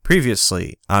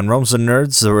Previously on Realms of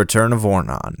Nerds, The Return of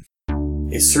Ornon.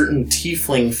 A certain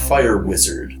tiefling fire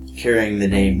wizard, carrying the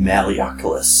name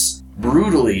Malleoculus,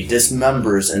 brutally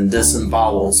dismembers and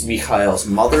disembowels Mikhail's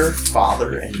mother,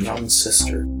 father, and young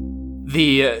sister.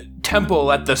 The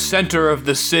temple at the center of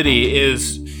the city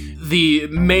is the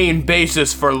main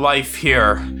basis for life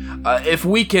here. If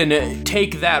we can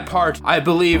take that part, I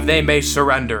believe they may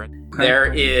surrender.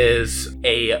 There is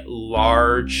a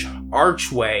large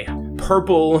archway.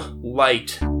 Purple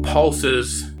light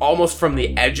pulses almost from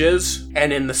the edges,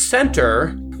 and in the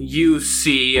center, you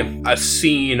see a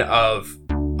scene of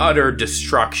utter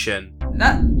destruction.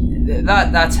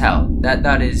 That's hell.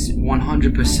 That is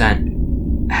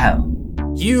 100% hell.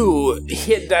 You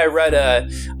hit Diretta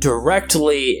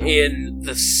directly in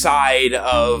the side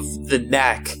of the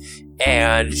neck,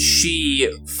 and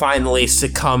she finally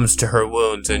succumbs to her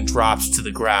wounds and drops to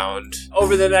the ground.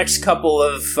 Over the next couple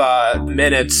of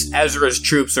minutes, Ezra's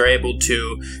troops are able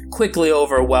to quickly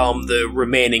overwhelm the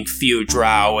remaining few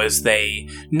drow as they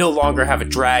no longer have a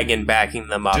dragon backing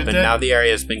them up, and now the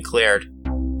area has been cleared.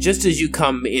 Just as you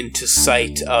come into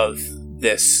sight of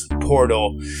this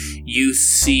portal, you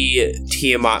see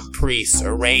Tiamat priests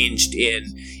arranged in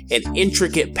an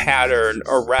intricate pattern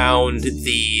around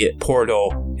the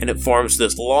portal, and it forms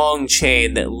this long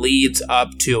chain that leads up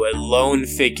to a lone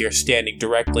figure standing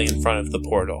directly in front of the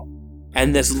portal.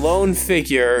 And this lone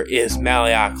figure is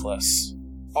Malleoculus.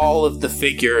 All of the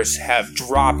figures have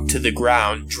dropped to the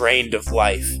ground, drained of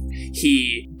life.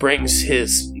 He brings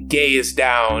his gaze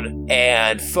down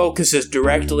and focuses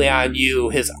directly on you,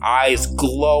 his eyes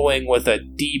glowing with a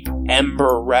deep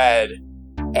ember red.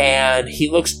 And he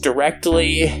looks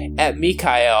directly at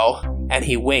Mikhail, and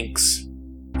he winks,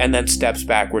 and then steps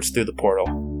backwards through the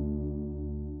portal.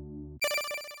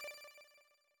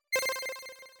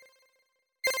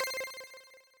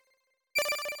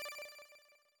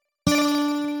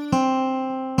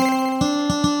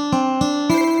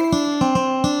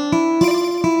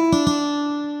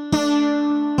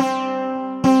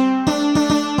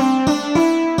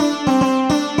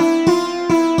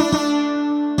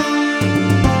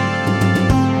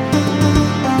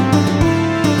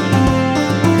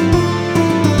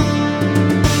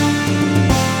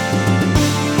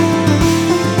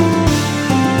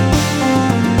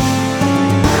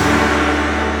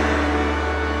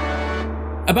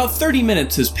 About 30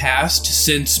 minutes has passed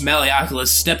since Malleoculus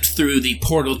stepped through the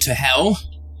portal to hell,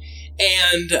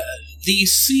 and the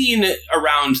scene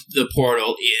around the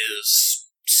portal is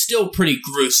still pretty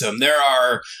gruesome. There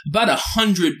are about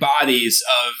 100 bodies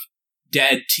of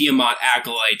dead Tiamat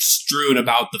acolytes strewn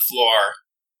about the floor.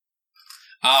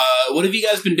 What have you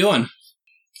guys been doing?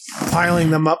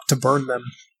 Piling them up to burn them.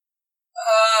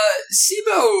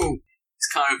 Sibo is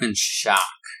kind of in shock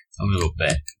a little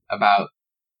bit about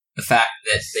the fact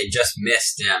that they just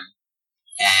missed him,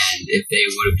 and if they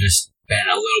would have just been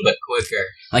a little bit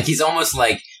quicker. Like, he's almost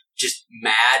like just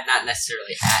mad, not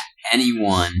necessarily at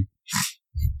anyone,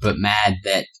 but mad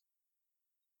that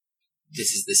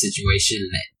this is the situation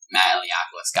and that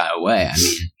Malleoculus got away. I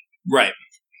mean... Right.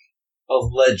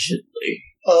 Allegedly.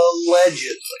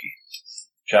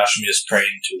 Joshua is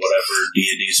praying to whatever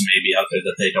deities may be out there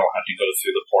that they don't have to go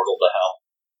through the portal to hell.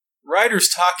 Ryder's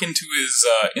talking to his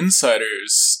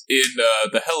insiders in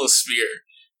the Hellosphere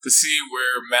to see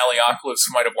where Malleoculus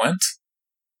might have went.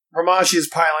 Ramashi is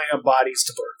piling up bodies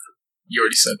to burn them. You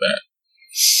already said that.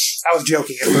 I was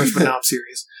joking at first, but now I'm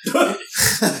serious.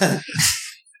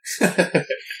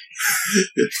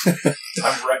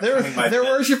 I'm reckoning my they're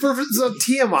worshippers of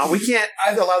Tiamat. We can't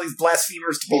allow these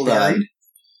blasphemers to be buried.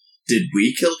 Did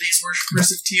we kill these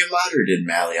worshippers of Tiamat, or did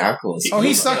Malleoculus? Oh,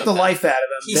 he sucked the life out of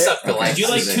them. He sucked the life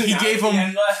out of them. He gave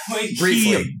them...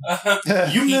 Briefly.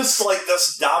 You missed like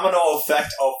this domino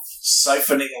effect of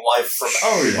siphoning life from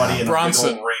everybody in a big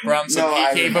old ring. Bronson, No, I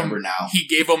he gave remember him, now. He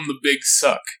gave him the big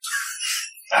suck.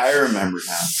 I remember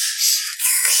now.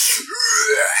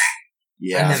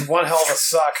 Yeah. And then one hell of a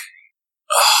suck.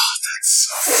 Oh, that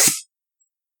sucks.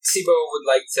 Sibo would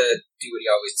like to do what he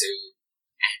always do.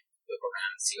 Look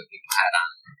around and see what people had on.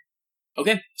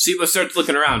 Okay, Sibo starts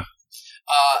looking around.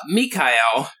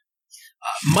 Mikhail,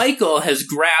 Michael has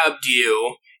grabbed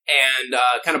you and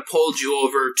kind of pulled you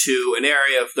over to an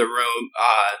area of the room,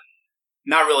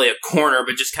 not really a corner,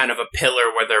 but just kind of a pillar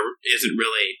where there isn't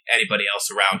really anybody else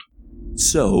around.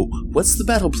 So, what's the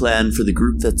battle plan for the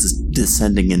group that's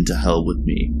descending into hell with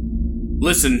me?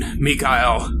 Listen,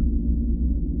 Mikhail,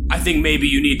 I think maybe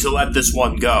you need to let this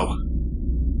one go.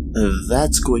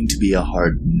 That's going to be a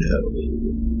hard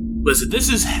no. Listen,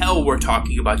 this is hell we're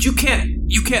talking about. You can't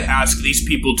ask these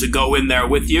people to go in there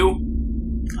with you.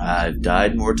 I've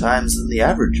died more times than the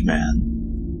average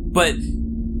man. But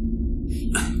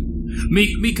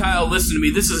Mikhail, listen to me.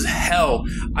 This is hell.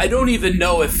 I don't even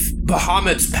know if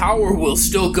Bahamut's power will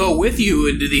still go with you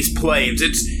into these planes.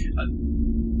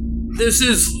 This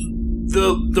is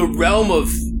the realm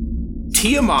of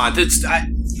Tiamat.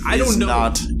 I don't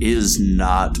know. Is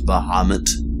not Bahamut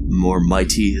more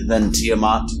mighty than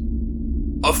Tiamat?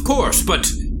 Of course, but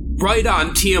right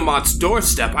on Tiamat's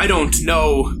doorstep, I don't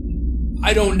know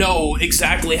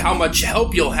exactly how much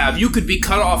help you'll have. You could be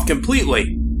cut off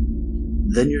completely.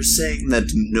 Then you're saying that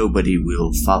nobody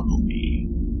will follow me.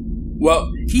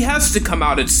 Well, he has to come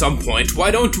out at some point.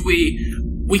 Why don't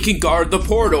we can guard the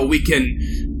portal. We can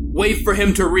wait for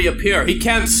him to reappear. He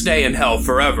can't stay in hell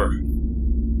forever.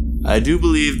 I do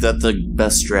believe that the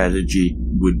best strategy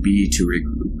would be to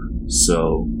regroup.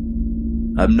 So,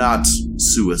 I'm not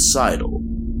suicidal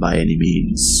by any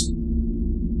means,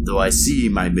 though I see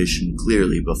my mission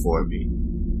clearly before me.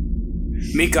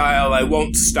 Mikhail, I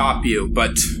won't stop you,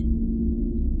 but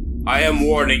I am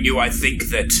warning you, I think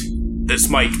that this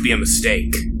might be a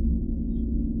mistake.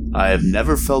 I have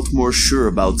never felt more sure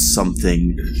about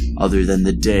something other than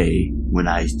the day when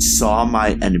I saw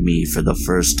my enemy for the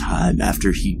first time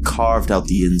after he carved out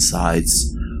the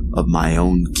insides of my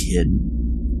own kin.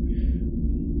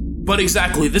 But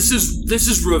exactly, this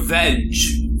is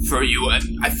revenge for you.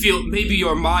 I feel maybe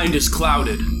your mind is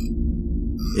clouded.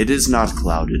 It is not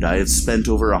clouded. I have spent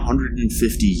over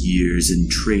 150 years in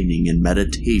training and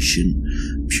meditation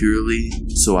purely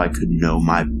so I could know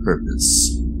my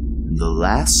purpose. And the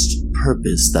last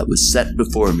purpose that was set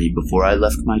before me before I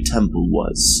left my temple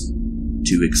was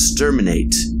to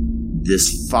exterminate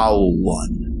this foul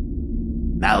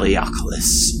one,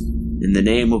 Malioculus, in the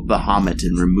name of Bahamut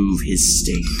and remove his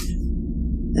stain.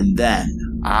 And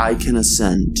then I can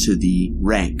ascend to the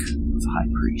rank of High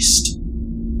Priest.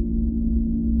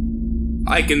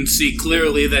 I can see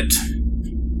clearly that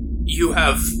you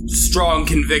have strong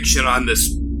conviction on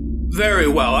this. Very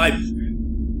well. I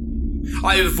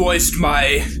have voiced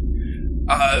my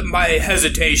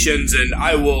hesitations, and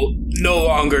I will no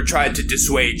longer try to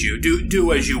dissuade you.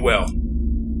 Do as you will.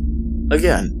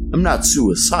 Again, I'm not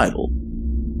suicidal,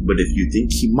 but if you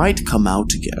think he might come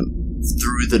out again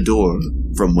through the door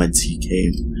from whence he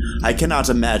came, I cannot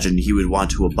imagine he would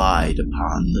want to abide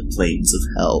upon the plains of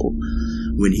hell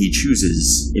when he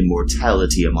chooses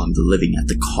immortality among the living at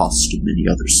the cost of many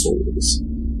other souls.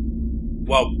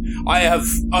 Well, I have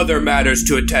other matters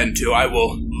to attend to. I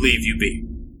will leave you be.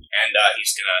 And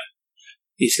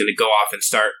he's gonna go off and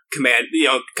start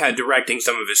kind of directing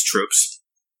some of his troops.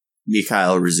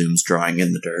 Mikhail resumes drawing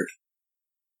in the dirt.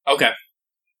 Okay.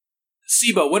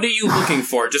 Siba, what are you looking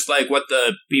for? Just like what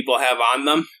the people have on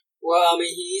them? Well, I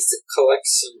mean, he needs to collect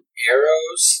some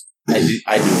arrows.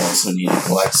 I do also need to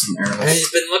collect some And arrows.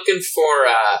 he's been looking for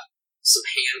some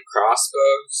hand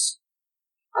crossbows.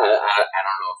 I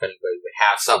don't know if anybody would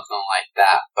have something like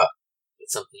that, but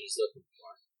it's something he's looking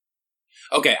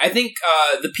for. Okay, I think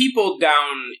the people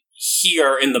down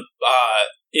here in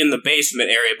the basement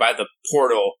area by the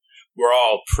portal were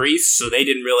all priests, so they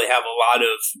didn't really have a lot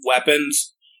of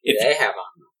weapons. They have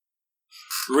on them.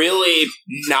 Really,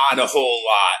 not a whole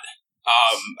lot.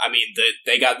 I mean,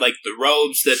 they got like the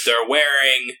robes that they're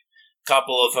wearing. A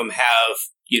couple of them have,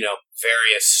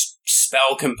 various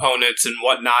spell components and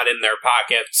whatnot in their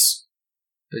pockets.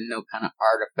 But no kind of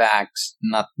artifacts,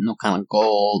 no kind of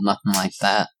gold, nothing like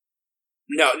that.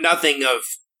 No, nothing of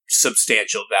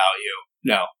substantial value.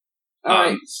 No.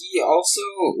 Alright, he also,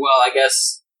 well, I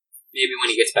guess maybe when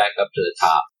he gets back up to the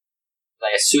top,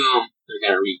 I assume they're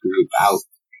going to regroup out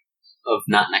of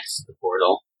not next to the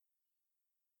portal.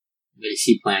 But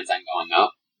he plans on going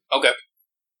up. Okay.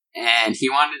 And he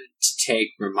wanted to take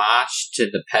Ramash to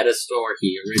the pedestal where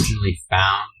he originally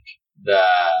found the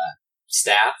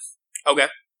staff. Okay.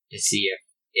 To see if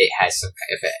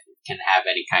it can have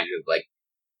any kind of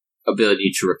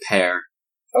ability to repair.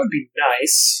 That would be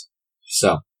nice.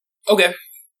 So. Okay.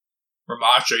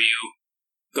 Ramash, are you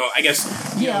go? I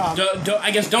guess. Yeah.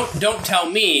 Don't tell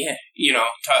me.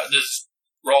 This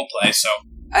role play. So.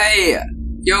 Hey,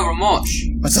 yo, Ramash.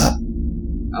 What's up?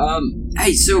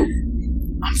 Hey, so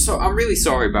I'm really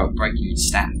sorry about breaking your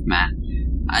staff,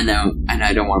 man. I know, and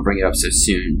I don't want to bring it up so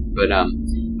soon, but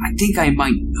I think I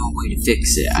might know a way to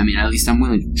fix it. I mean, at least I'm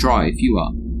willing to try if you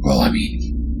are. Well, I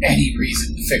mean, any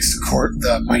reason to fix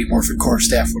the Mighty Morphin core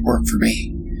staff would work for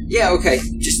me. Yeah, okay.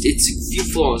 Just it's a few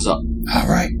floors up. All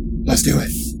right, let's do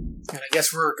it. And I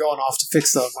guess we're going off to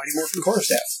fix the Mighty Morphin core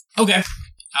staff. Okay.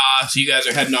 So you guys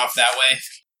are heading off that way.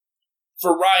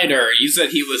 For Ryder, you said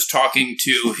he was talking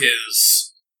to his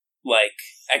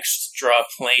extra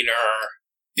planar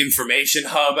information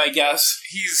hub, I guess.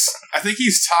 I think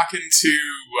he's talking to,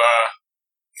 I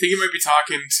think he might be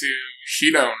talking to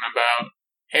Shidon about,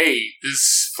 hey,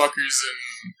 this fucker's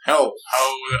in hell.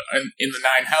 How, in the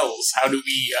 9 hells, how do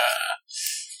we,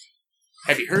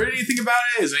 have you heard anything about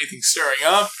it? Is anything stirring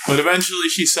up? But eventually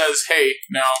she says, hey,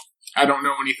 no, I don't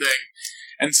know anything.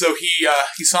 And so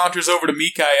he saunters over to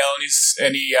Mikael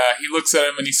and he looks at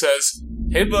him and he says,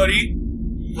 hey buddy,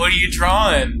 what are you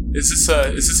drawing? Is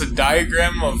this a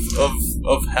diagram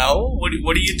of hell?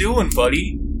 What are you doing,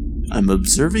 buddy? I'm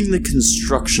observing the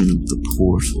construction of the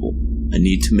portal. I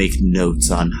need to make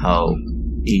notes on how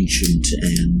ancient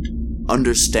and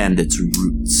understand its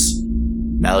roots.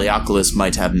 Malleopolis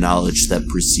might have knowledge that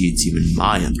precedes even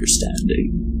my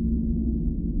understanding.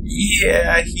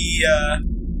 Yeah, he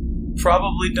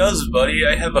probably does, buddy.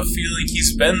 I have a feeling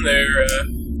he's been there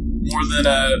more than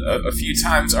a few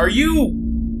times.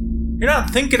 You're not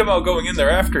thinking about going in there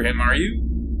after him, are you?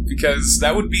 Because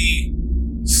that would be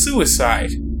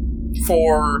suicide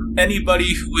for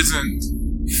anybody who isn't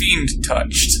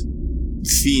fiend-touched.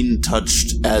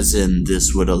 Fiend-touched as in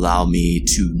this would allow me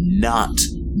to not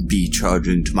be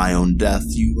charging to my own death,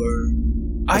 you are...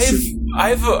 I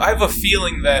have a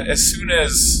feeling that as soon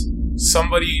as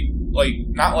somebody,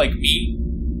 not like me,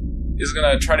 is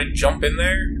gonna try to jump in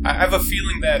there, I have a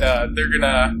feeling that they're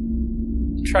gonna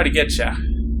try to get ya.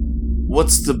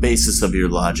 What's the basis of your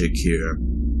logic here?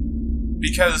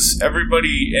 Because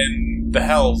everybody in the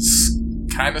hells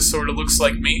kind of sort of looks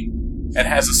like me and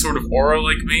has a sort of aura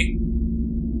like me.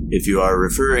 If you are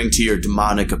referring to your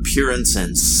demonic appearance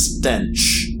and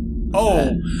stench...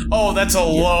 Oh, that's a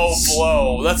low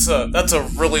blow. That's a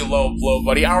really low blow,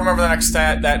 buddy. I'll remember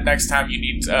that next time you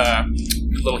need a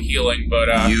little healing, but...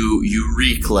 You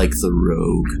reek like the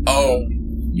rogue. Oh.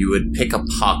 You would pick a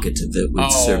pocket of it would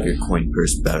serve your coin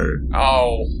purse better.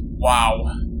 Oh, wow.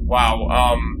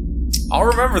 I'll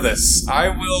remember this. I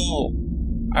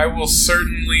will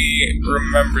certainly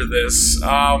remember this.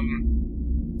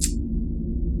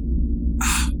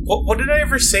 What did I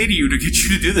ever say to you to get you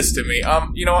to do this to me?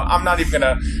 You know what,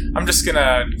 I'm just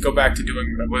gonna go back to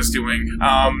doing what I was doing.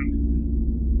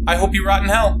 I hope you rot in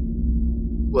hell.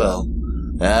 Well,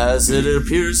 as it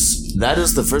appears, that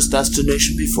is the first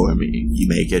destination before me. You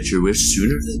may get your wish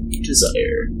sooner than you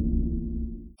desire.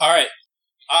 Alright.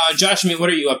 Josh, what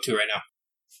are you up to right now?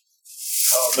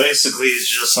 Basically, it's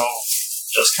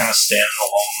just kind of standing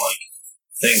alone,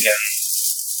 thinking,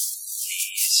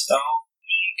 please don't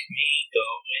make me go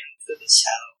into this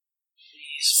hell.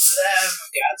 Please, whatever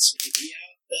gets me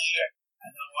out there. I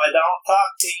know I don't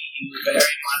talk to you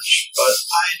very much, but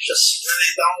I just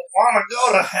really don't want to go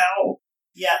to hell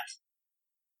yet.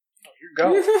 Oh, you're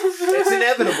going. It's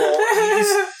inevitable.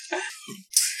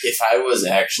 If I was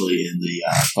actually in the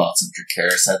thoughts of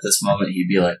Dracarys at this moment, he'd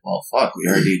be like, well, fuck, we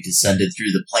already descended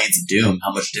through the plains of doom.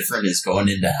 How much different is going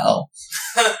into hell?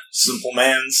 Simple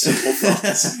man, simple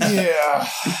thoughts. Yeah.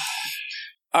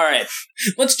 Alright,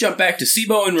 let's jump back to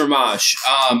Sibo and Ramash.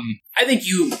 I think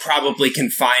you probably can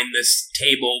find this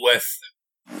table with,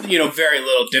 very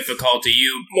little difficulty.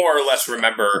 You more or less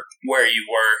remember where you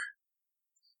were.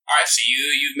 Alright, so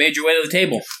you've made your way to the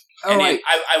table. All right.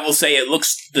 I will say it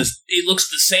looks the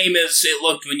same as it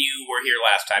looked when you were here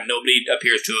last time. Nobody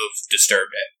appears to have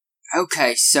disturbed it.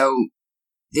 Okay, so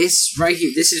this right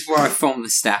here, this is where I found the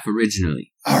staff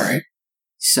originally. Alright.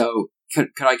 So, could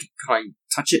I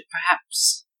touch it,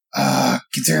 perhaps?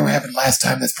 Considering what happened last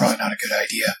time, that's probably not a good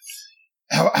idea.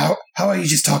 How about you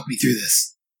just talk me through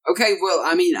this? Okay, well,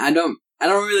 I mean, I don't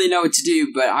really know what to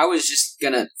do, but I was just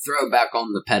gonna throw it back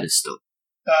on the pedestal.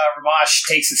 Ramash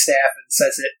takes the staff and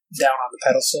sets it down on the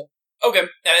pedestal. Okay, and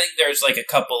I think there's a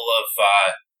couple of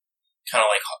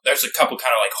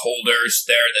holders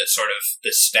there that sort of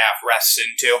the staff rests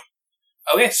into.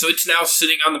 Okay, so it's now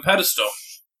sitting on the pedestal.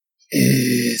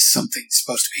 Is something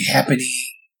supposed to be happening?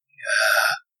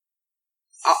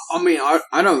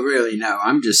 I don't really know.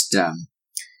 I'm just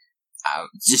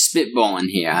spitballing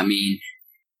here. I mean,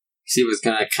 she was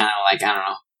gonna kind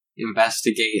of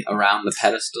investigate around the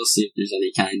pedestal, see if there's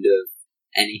any kind of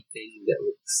anything that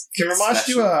looks. Can Ramash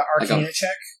special. do a Arcana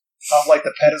check of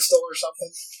the pedestal or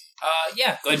something?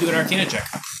 Yeah, go ahead and do an Arcana check.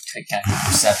 Okay, can I do a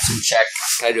perception check?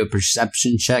 Can I do a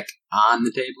perception check on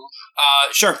the table?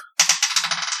 Sure.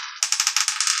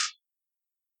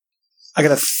 I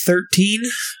got a 13.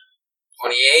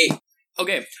 28.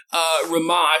 Okay,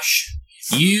 Ramash,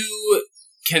 you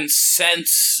can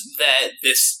sense that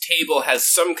this table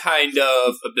has some kind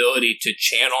of ability to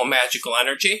channel magical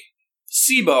energy.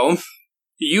 Sibo,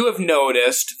 you have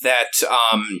noticed that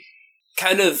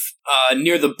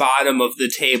near the bottom of the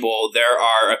table there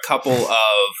are a couple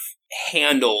of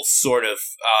handles sort of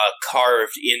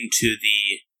carved into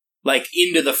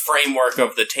the framework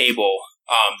of the table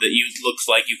that looks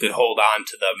like you could hold on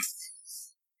to them.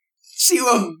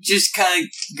 Sheila just kind of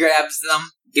grabs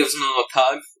them, gives them a little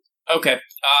tug. Okay.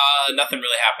 Nothing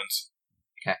really happens.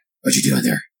 Okay. What you doing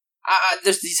there?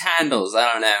 There's these handles.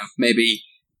 I don't know. Maybe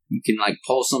you can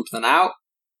pull something out.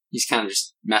 He's kind of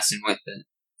just messing with it.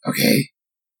 Okay.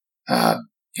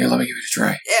 Here, let me give it a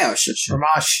try. Yeah, sure.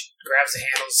 Ramash grabs the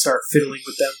handles, start fiddling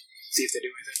with them, see if they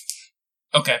do anything.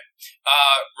 Okay.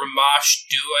 Ramash,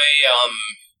 do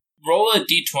a roll a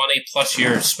d20 plus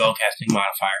your spellcasting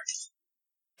modifier.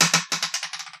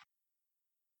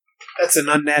 That's an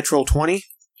unnatural 20.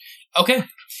 Okay.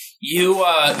 You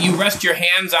rest your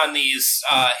hands on these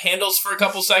handles for a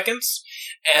couple seconds,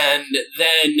 and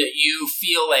then you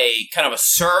feel a kind of a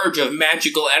surge of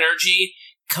magical energy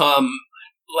come,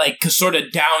 sort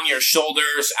of down your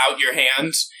shoulders, out your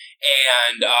hands,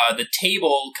 and the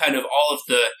table, kind of all of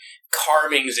the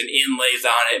carvings and inlays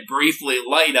on it briefly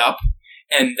light up,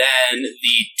 and then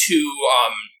the two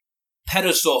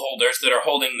pedestal holders that are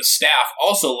holding the staff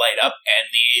also light up, and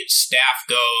the staff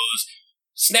goes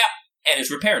snap and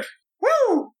is repaired.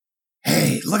 Woo!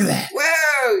 Hey, look at that.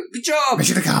 Whoa! Good job!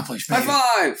 Mission accomplished, baby.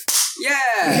 High five!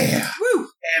 Yeah! Yeah. Woo!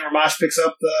 And Ramash picks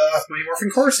up the Mighty Morphin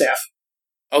Quarterstaff.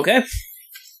 Okay.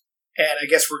 And I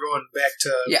guess we're going back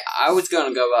to... Yeah, I was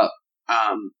gonna go up,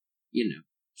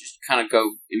 just kind of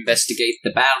go investigate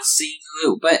the battle scene a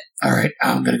little bit. All right,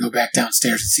 I'm going to go back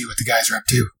downstairs and see what the guys are up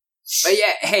to. But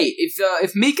yeah, hey,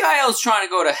 if Mikhail's trying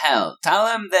to go to hell, tell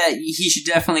him that he should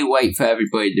definitely wait for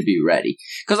everybody to be ready.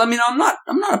 Because I'm not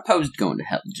opposed to going to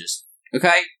hell. Just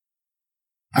okay.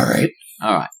 All right.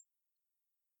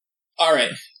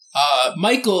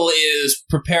 Michael is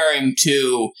preparing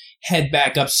to head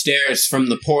back upstairs from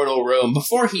the portal room.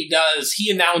 Before he does,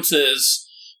 he announces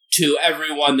to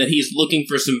everyone that he's looking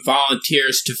for some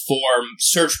volunteers to form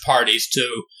search parties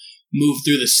to move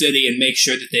through the city and make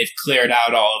sure that they've cleared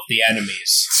out all of the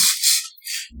enemies.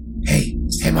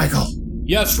 Hey, Michael.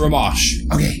 Yes, Ramash.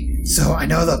 Okay, so I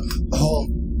know the whole...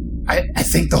 I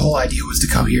think the whole idea was to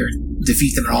come here and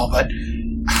defeat them and all, but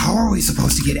how are we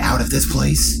supposed to get out of this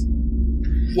place?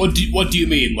 What do you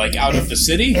mean, out of the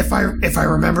city? If I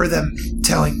remember them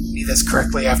telling me this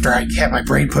correctly after I had my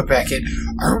brain put back in,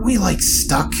 aren't we,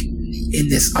 stuck in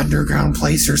this underground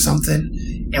place or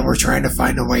something, and we're trying to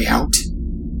find a way out?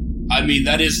 I mean,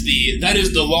 that is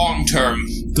the long-term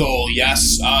goal,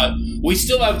 yes. We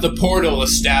still have the portal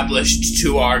established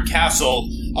to our castle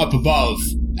up above.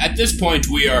 At this point,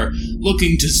 we are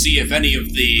looking to see if any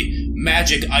of the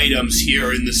magic items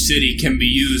here in the city can be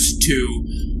used to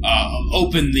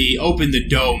open the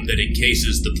dome that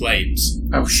encases the plains.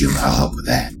 Oh, shoot, I'll help with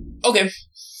that. Okay.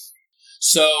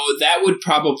 So that would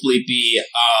probably be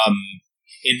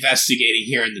investigating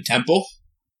here in the temple.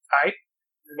 Alright.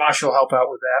 Ramash will help out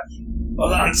with that.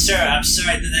 Hold on, sir. I'm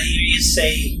sorry. Did I hear you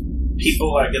say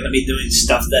people are going to be doing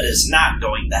stuff that is not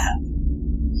going to happen?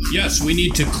 Yes, we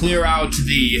need to clear out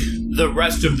the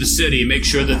rest of the city, make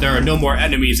sure that there are no more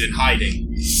enemies in hiding.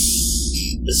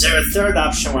 Is there a third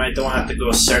option where I don't have to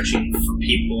go searching for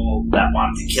people that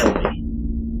want to kill me?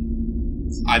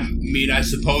 I mean, I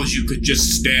suppose you could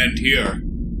just stand here.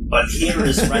 But here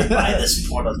is right by this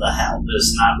portal to hell.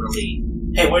 There's not really...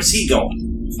 Hey, where's he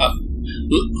going?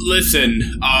 Listen,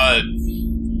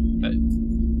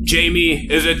 Jamie,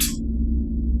 is it?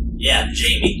 Yeah,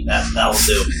 Jamie. That'll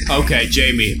do. Okay,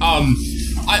 Jamie.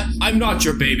 I'm not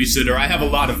your babysitter. I have a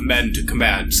lot of men to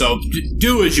command, so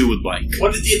do as you would like.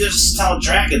 What did you just tell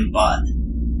Dragon Bud?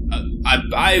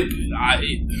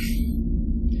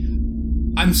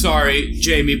 I'm sorry,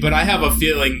 Jamie, but I have a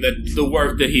feeling that the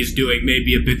work that he's doing may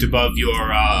be a bit above your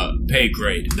pay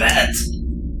grade. Bet.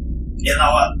 You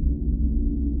know what?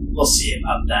 We'll see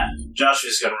about that.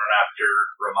 Joshua's gonna run after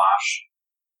Ramash.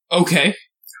 Okay.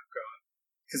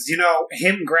 Because,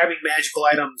 him grabbing magical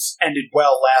items ended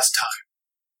well last time.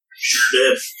 Sure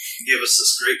did. He gave us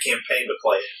this great campaign to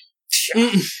play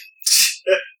in.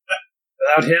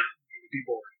 Without him, we would be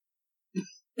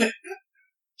bored.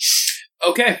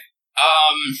 Okay.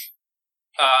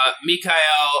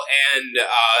 Mikhail and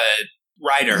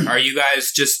Ryder, are you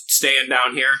guys just staying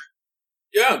down here?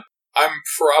 Yeah, I'm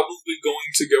probably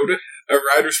going to go to...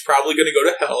 Ryder's probably going to go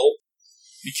to hell,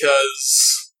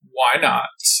 because why not?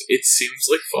 It seems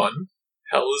like fun.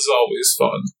 Hell is always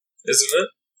fun, isn't it?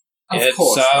 Of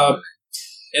course.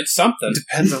 It's something.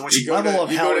 Depends on which level of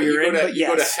hell you're in, but yes. You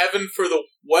go to heaven for the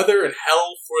weather and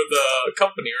hell for the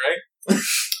company, right?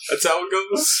 That's how it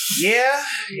goes? Yeah,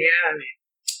 I mean...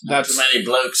 Not too many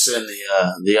blokes in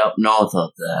the up north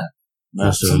up there.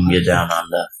 Most of them get down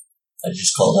under. I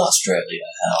just called Australia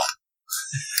hell.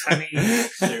 I mean,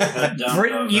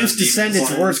 Britain used to send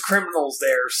its worst criminals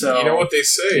there, so... You know what they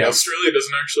say, Australia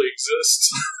doesn't actually exist.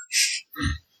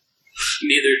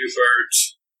 Neither do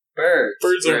birds.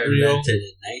 Birds were are real. invented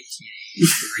in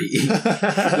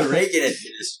 1983. The Reagan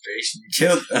administration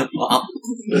killed them all.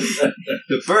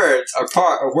 The birds are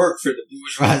work for the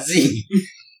bourgeoisie.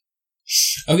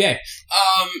 Okay.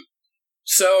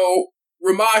 So,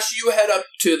 Ramash, you head up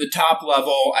to the top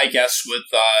level, I guess, with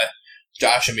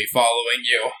Josh and me following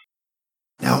you.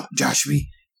 Now, Joshua,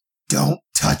 don't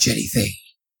touch anything.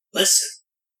 Listen,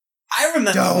 I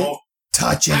remember Don't more.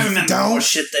 touch I anything. remember more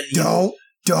shit than you.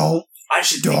 I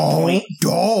should take point.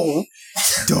 Don't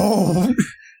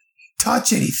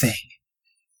touch anything.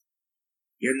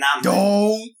 You're not.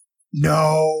 No.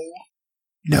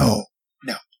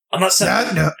 Unless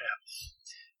I'm, No.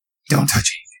 Don't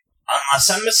touch unless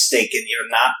I'm mistaken, you're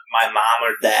not my mom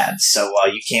or dad, so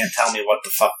you can't tell me what the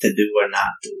fuck to do or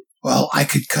not do. it. Well, I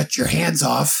could cut your hands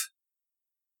off.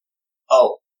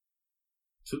 Oh.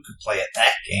 Who could play at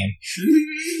that game?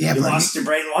 Yeah, You but lost your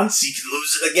brain once, you can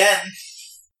lose it again.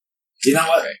 You know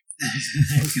what?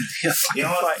 You know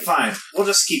what? Fine. We'll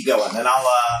just keep going, and I'll,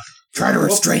 try to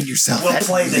restrain yourself. we'll at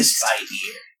play least. this fight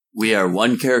here. We are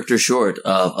one character short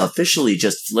of officially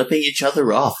just flipping each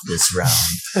other off this round.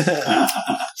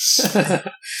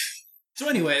 So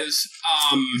anyways,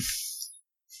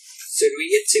 So do we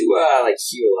get to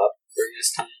heal up during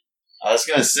this time? I was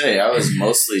gonna say, I was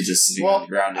mostly just sitting on the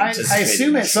ground. I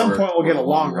assume at some point we'll get a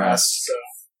long rest, so...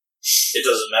 It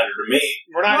doesn't matter to me.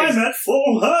 We're not... I'm at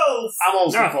full health! I'm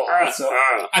almost at full health, so...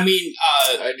 I mean,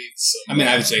 I need some.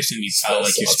 I would say assume you tell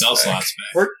like your spell slots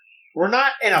back. We're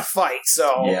not in a fight,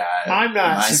 so... Yeah, I'm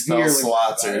not my spell severely...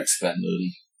 slots are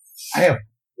expended. I have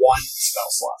one spell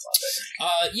slot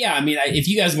left, Yeah, I mean, if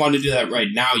you guys want to do that right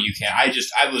now, you can. I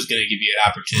was going to give you an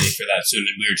opportunity for that soon,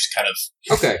 and we were just kind of...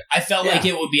 Okay. I felt like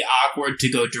it would be awkward to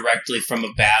go directly from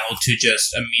a battle to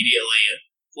just immediately...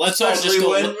 Let's all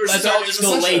just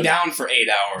go lay down for 8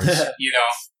 hours, you know?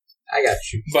 I got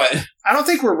you. But... I don't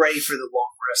think we're ready for the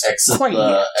long rest.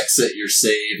 Exit your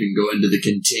save and go into the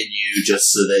continue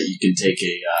just so that you can take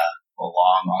a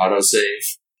long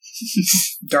autosave.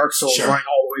 Dark Souls Sure. running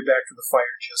all the way back to the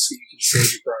fire just so you can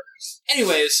save your progress.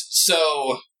 Anyways,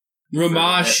 so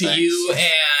Ramash, you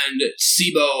and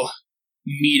Sibo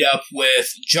meet up with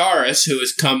Jarrus, who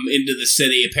has come into the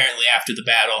city apparently after the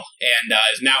battle and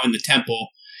is now in the temple.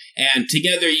 And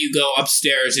together you go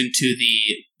upstairs into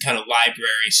the kind of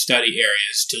library study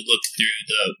areas to look through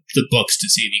the books to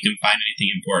see if you can find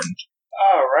anything important.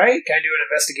 Alright, can I do an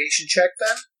investigation check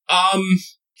then?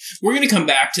 We're going to come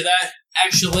back to that,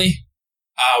 actually.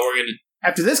 We're going to...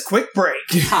 After this quick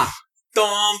break. And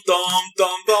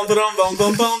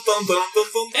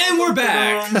we're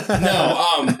back!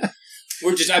 No,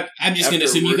 we're just... I'm just going to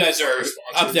assume you guys are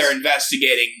up there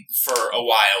investigating for a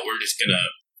while. We're just going to...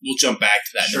 We'll jump back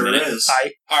to that in a minute.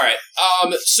 All right.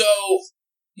 So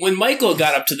when Michael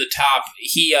got up to the top,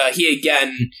 he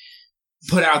again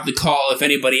put out the call if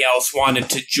anybody else wanted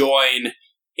to join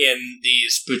in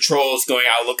these patrols going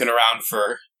out looking around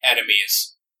for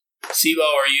enemies. Sibo,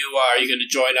 are you going to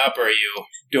join up, or are you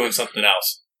doing something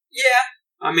else? Yeah.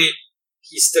 I mean,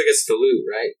 he still gets to loot,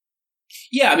 right?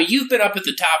 Yeah, I mean, you've been up at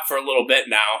the top for a little bit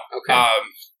now. Okay.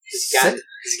 Has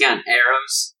he got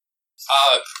arrows?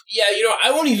 Yeah,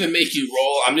 I won't even make you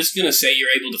roll. I'm just going to say you're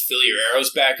able to fill your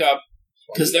arrows back up,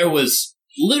 because there was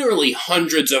literally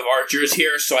hundreds of archers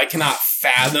here, so I cannot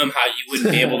fathom how you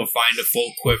wouldn't be able to find a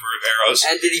full quiver of arrows.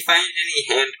 And did he find any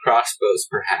hand crossbows,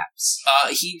 perhaps?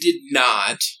 He did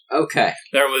not. Okay.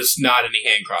 There was not any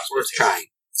hand crossbows. Worth trying.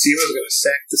 Sibo's going to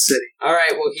sack the city.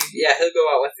 Alright, well, he'll go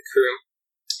out with the crew.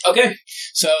 Okay,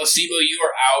 so Sibo, you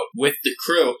are out with the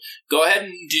crew. Go ahead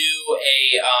and do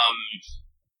a,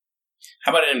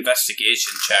 how about an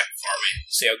investigation check for me?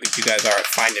 See how good you guys are at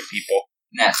finding people.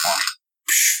 Nat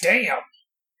 20. Damn.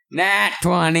 Nat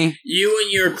 20. You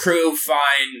and your crew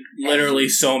find literally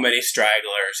so many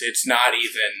stragglers. It's not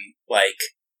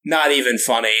even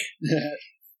funny.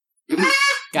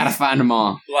 Gotta find them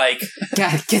all.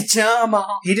 Gotta get them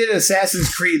all. He did Assassin's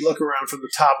Creed look around from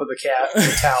the top of the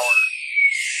tower.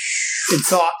 And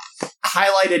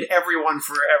highlighted everyone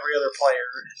for every other player.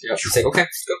 Yep. She's like, okay,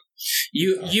 let's go.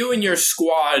 You and your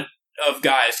squad of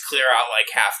guys clear out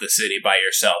half the city by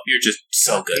yourself. You're just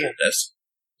so good at this.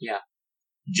 Yeah.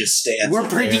 Just stand. We're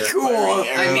pretty cool.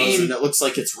 I mean, and it looks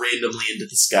like it's randomly into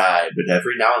the sky, but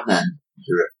every now and then you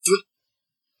hear it.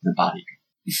 The body.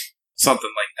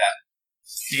 Something like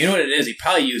that. You know what it is? He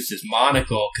probably used his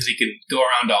monocle because he can go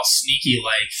around all sneaky,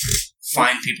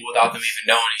 find people without them even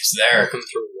knowing he's there. come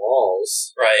through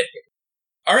walls. Right.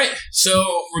 All right,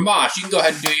 so Ramash, you can go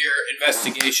ahead and do your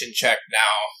investigation check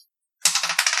now.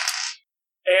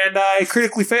 And I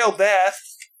critically failed that.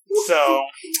 So,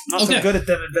 not Okay. so good at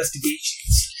them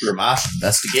investigations. Ramash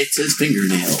investigates his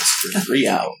fingernails for 3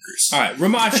 hours. All right,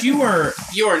 Ramash, you are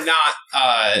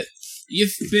not.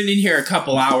 You've been in here a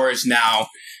couple hours now,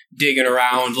 digging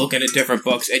around, looking at different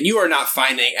books, and you are not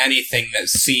finding anything that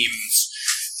seems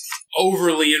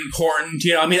overly important.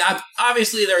 You know, I mean,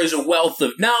 obviously there is a wealth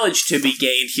of knowledge to be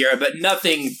gained here, but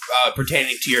nothing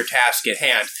pertaining to your task at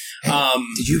hand.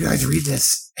 Did you guys read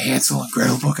this Hansel and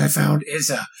Gretel book I found? It's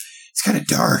kind of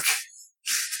dark.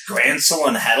 Gransel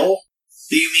and Heddle?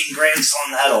 Do you mean Gransel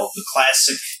and Heddle, the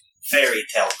classic fairy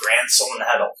tale, Gransel and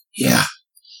Heddle? Yeah.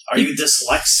 Are you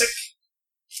dyslexic?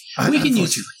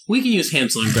 We can use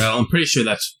Hansel and Gretel. I'm pretty sure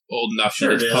that's old enough Sure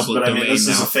that it it's is, public but I domain mean, this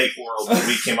now. is a fake world that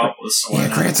we came up with. So why Yeah,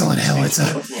 not? Gransel and Hell. It's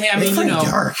Hey, I mean, it's you pretty know,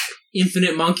 dark.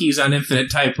 infinite monkeys on infinite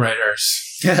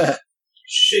typewriters.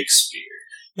 Shakespeare.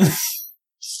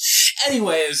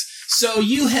 Anyways, so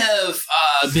you have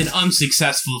been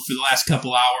unsuccessful for the last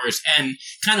couple hours, and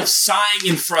kind of sighing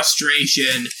in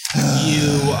frustration,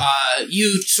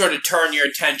 you sort of turn your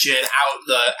attention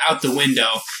out the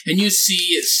window, and you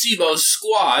see Sibo's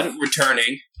squad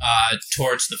returning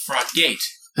towards the front gate.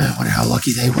 I wonder how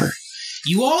lucky they were.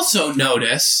 You also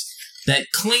notice that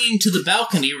clinging to the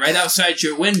balcony right outside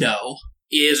your window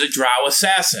is a drow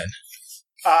assassin.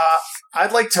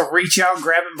 I'd like to reach out,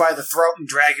 grab him by the throat, and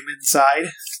drag him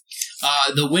inside.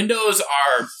 The windows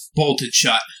are bolted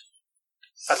shut.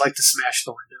 I'd like to smash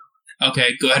the window.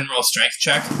 Okay, go ahead and roll a strength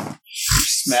check.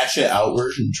 Smash it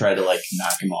outward and try to,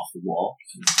 knock him off the wall.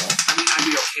 I mean, I'd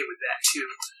be okay with that, too.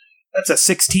 That's a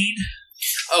 16.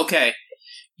 Okay,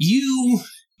 you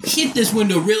hit this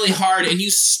window really hard and you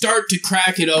start to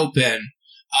crack it open.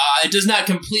 It does not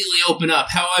completely open up.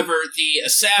 However, the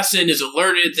assassin is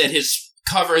alerted that his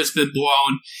cover has been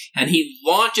blown, and he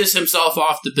launches himself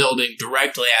off the building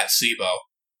directly at Sibo.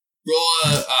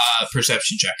 Roll a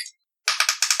perception check.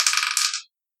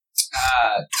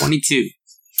 22.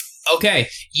 Okay,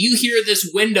 you hear this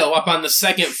window up on the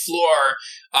second floor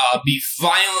be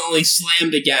violently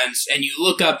slammed against, and you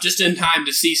look up just in time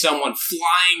to see someone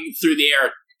flying through the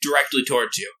air directly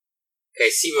towards you. Okay,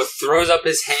 Sibo throws up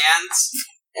his hands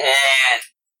and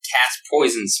casts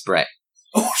poison spray.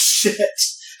 Oh, shit.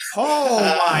 Oh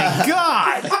my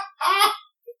god!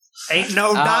 Ain't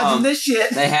no dodging this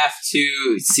shit. They have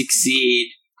to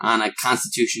succeed on a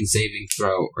Constitution saving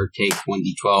throw or take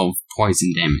 1d12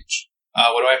 poison damage.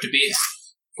 What do I have to beat?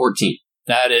 14.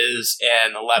 That is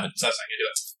an 11, so that's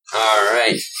not All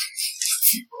right.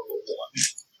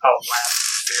 Oh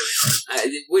wow.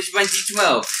 Which my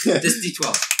d12? This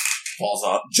d12. Falls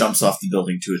off, jumps off the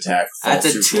building to attack. That's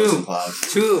Falls a through 2. poison cloud.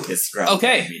 2. Hits the ground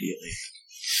Okay. immediately.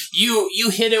 You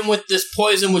hit him with this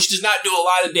poison, which does not do a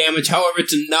lot of damage. However,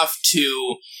 it's enough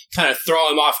to kind of throw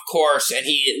him off course, and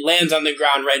he lands on the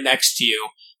ground right next to you,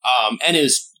 and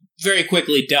is very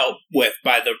quickly dealt with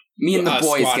by the Me and the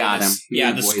boys squad got of- him. Me Yeah,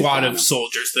 and the boys squad got of him.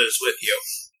 soldiers that is with you.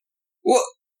 Well,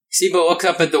 Sibo looks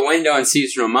up at the window and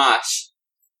sees Ramash.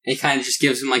 He kind of just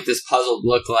gives him this puzzled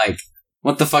look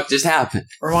what the fuck just happened?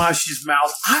 Ramash just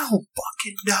mouths, I don't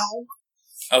fucking know.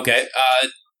 Okay,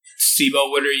 Sibo,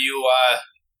 what are you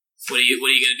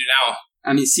gonna do now?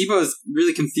 I mean, Sibo's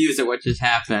really confused at what just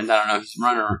happened. I don't know. He's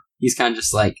running. He's kind of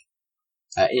just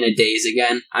in a daze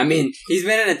again. I mean, he's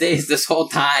been in a daze this whole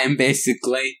time,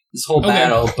 basically. This whole Okay.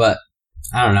 battle, but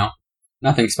I don't know.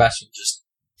 Nothing special. Just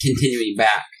continuing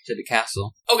back to the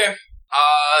castle. Okay.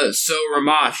 So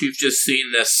Ramash, you've just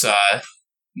seen this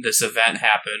this event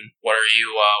happen. What are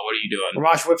you doing?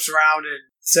 Ramash whips around and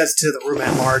says to the room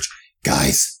at large,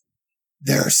 Guys,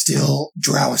 there are still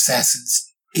drow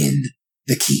assassins in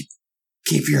the keep.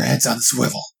 Keep your heads on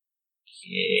swivel.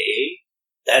 Okay.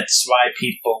 That's why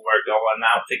people were going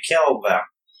out to kill them.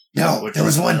 No, Which there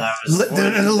was is one. what I was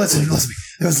No, listen to me.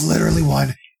 There was literally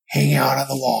one hanging out on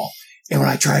the wall. And when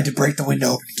I tried to break the window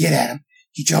open to get at him,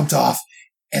 he jumped off.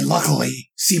 And luckily,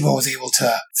 Sibo was able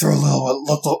to throw a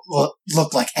little what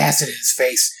looked like acid in his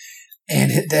face.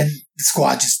 And then the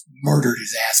squad just murdered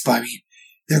his ass. But I mean,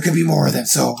 there could be more of them.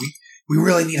 So we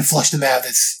really need to flush them out of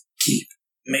this keep.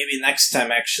 Maybe next time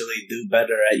actually do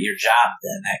better at your job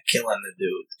than at killing the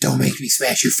dude. Don't make me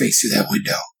smash your face through that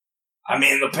window. I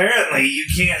mean, apparently you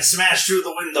can't smash through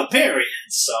the window, period,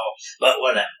 so, but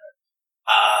whatever.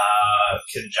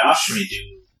 Can Josh me do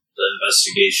the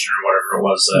investigation or whatever it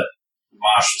was that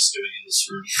Mosh was doing in this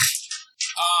room?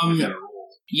 I gotta roll.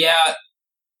 Yeah,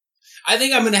 I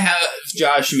think I'm going to have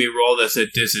Josh and me roll this at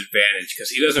disadvantage because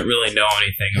he doesn't really know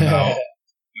anything about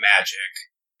magic.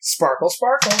 Sparkle,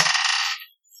 sparkle.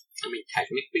 I mean,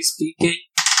 technically speaking,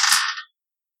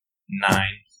 9.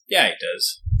 Yeah, he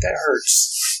does. That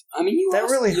hurts. I mean, you That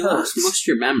lost, really you lost hurts. most of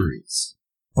your memories.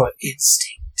 But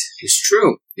instinct. It's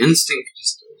true. Instinct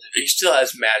is still there. He still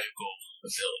has magical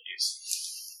abilities.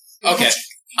 Okay.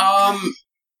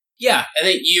 Yeah, I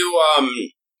think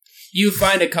you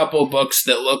find a couple books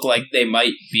that look like they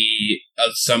might be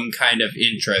of some kind of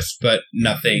interest, but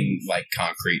nothing like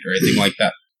concrete or anything like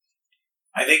that.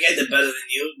 I think I did better than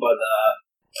you, but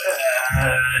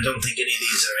I don't think any of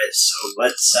these are it, so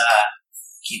let's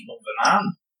keep moving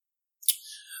on.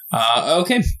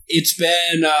 Okay. It's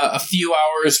been a few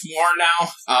hours more now.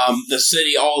 The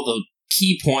city, all the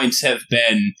key points have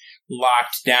been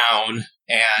locked down,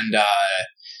 and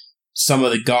some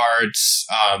of the guards,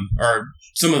 or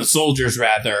some of the soldiers,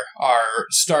 rather, are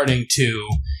starting to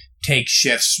take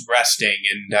shifts resting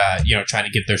and, trying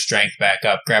to get their strength back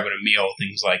up, grabbing a meal,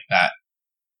 things like that.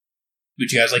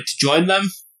 Would you guys like to join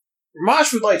them?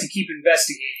 Ramash would like to keep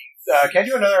investigating. Can I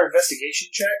do another investigation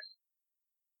check?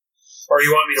 Or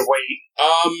you want me to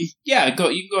wait? Yeah, you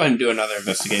can go ahead and do another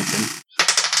investigation.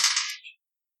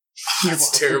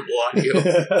 That's terrible on you.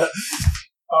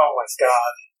 Oh my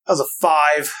god. That was a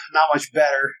 5. Not much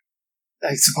better.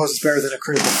 I suppose it's better than a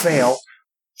critical fail.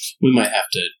 We might have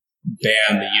to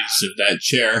ban the use of that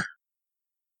chair.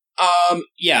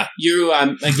 Yeah, you,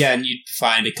 again, you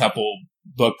find a couple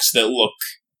books that look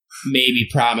maybe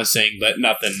promising, but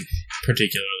nothing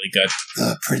particularly good.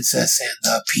 The Princess and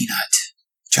the Peanut.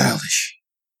 Childish.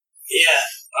 Yeah,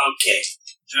 okay.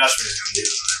 Josh was going to do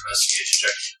an investigation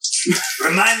check.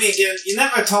 Remind me again, you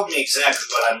never told me exactly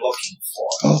what I'm looking for.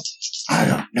 Oh, I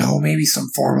don't know. Maybe some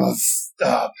form of,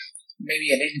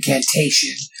 maybe an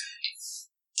incantation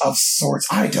of sorts.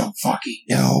 I don't fucking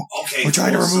know. Okay, We're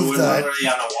trying to remove we're already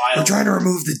on a wild... We're trying to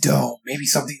remove the dome. Maybe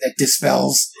something that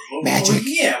dispels magic. Oh,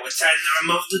 yeah, we're trying to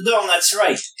remove the dome, that's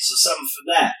right. So something for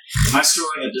that. Am I still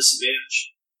at a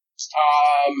disadvantage?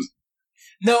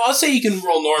 No, I'll say you can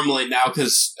roll normally now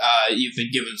because you've been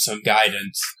given some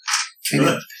guidance.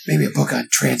 Maybe a book on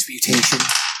transmutation.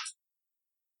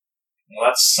 Well,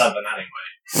 that's 7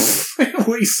 anyway.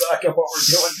 We suck at what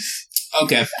we're doing.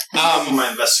 Okay. My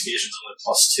investigation's only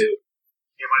 +2.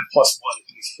 Yeah, mine +1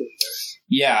 if he's fully there.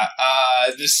 Yeah,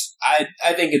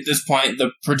 I think at this point,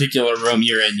 the particular room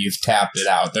you're in, you've tapped it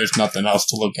out. There's nothing else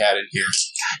to look at in here.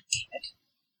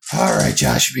 All right,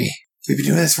 Josh B. We've been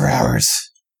doing this for hours.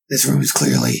 This room is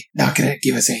clearly not going to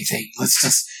give us anything.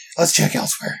 Let's check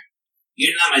elsewhere.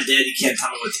 You're not my dad, you can't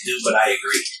tell me what to do, but I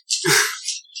agree.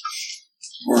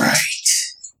 Right.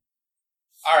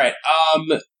 All right.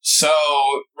 So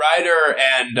Ryder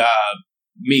and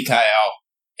Mikhail,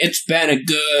 it's been a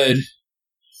good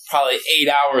probably 8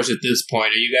 hours at this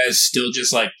point. Are you guys still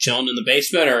just like chilling in the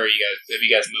basement, or have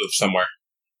you guys moved somewhere?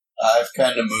 I've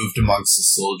kind of moved amongst the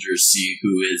soldiers, see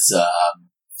who is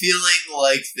feeling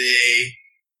like they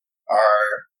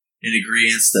are in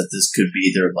agreement that this could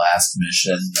be their last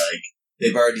mission. Like,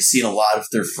 they've already seen a lot of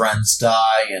their friends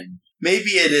die, and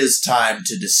maybe it is time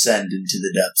to descend into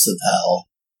the depths of hell,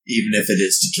 even if it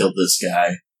is to kill this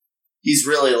guy. He's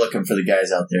really looking for the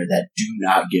guys out there that do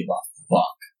not give up the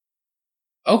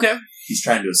fuck. Okay. He's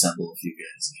trying to assemble a few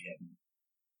guys, if you haven't.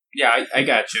 Yeah, I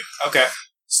got you. Okay.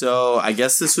 So, I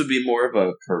guess this would be more of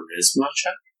a charisma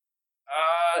check?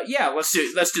 Yeah, let's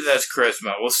do that as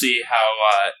charisma. We'll see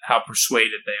how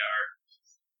persuaded they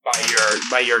are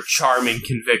by your charming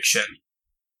conviction.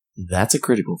 That's a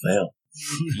critical fail.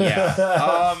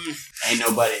 Yeah. Ain't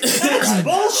nobody. That's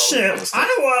bullshit! I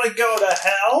don't want to go to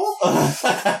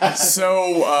hell!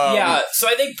 So, yeah, so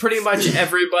I think pretty much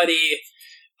everybody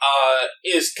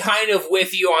is kind of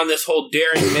with you on this whole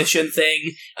daring mission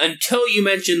thing until you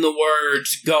mention the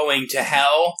words going to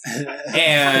hell,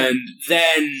 and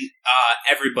then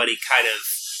everybody kind of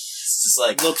It's just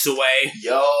like, looks away.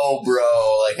 yo,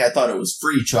 bro, like, I thought it was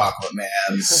free chocolate,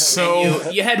 man. so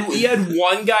You had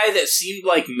one guy that seemed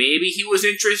like maybe he was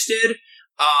interested,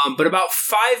 but about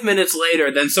 5 minutes later,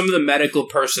 then some of the medical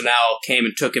personnel came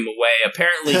and took him away.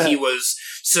 Apparently, he was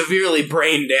severely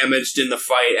brain damaged in the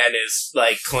fight and is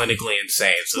like clinically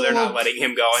insane, so they're not letting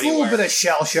him go A little anywhere. bit of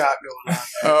shell shock going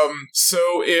on.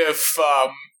 so if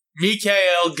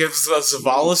Mikhail gives the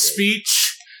Zavala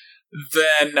speech,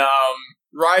 then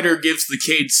Ryder gives the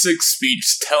Cade 6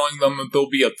 speech telling them that there'll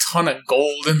be a ton of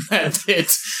gold in that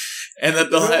pit, and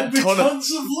that they'll have a ton of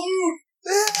loot!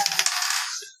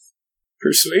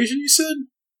 persuasion, you said?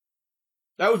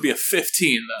 That would be a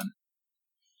 15 then.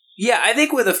 Yeah, I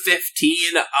think with a 15,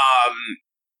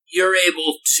 you're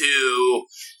able to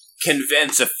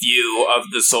convince a few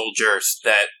of the soldiers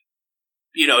that,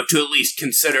 to at least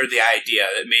consider the idea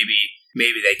that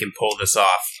maybe they can pull this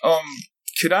off.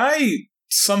 Could I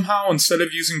somehow, instead of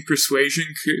using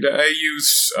persuasion, could I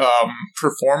use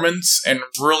performance and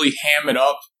really ham it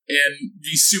up and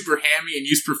be super hammy and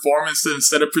use performance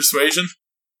instead of persuasion?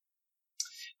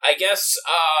 I guess,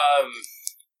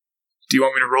 Do you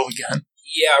want me to roll again?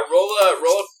 yeah, roll a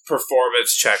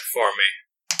performance check for me.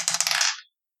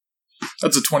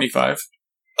 That's a 25.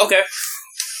 Okay.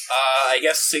 I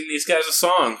guess sing these guys a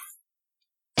song.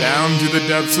 Down to the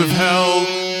depths of hell,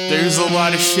 there's a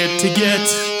lot of shit to get.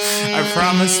 I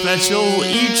promise that you'll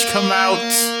each come out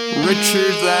richer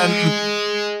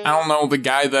than, I don't know, the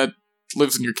guy that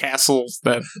lives in your castle,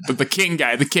 the king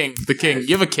guy, the king.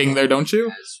 You have a king there, don't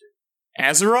you?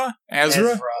 Azra?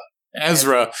 Ezra.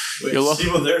 Wait, You'll- is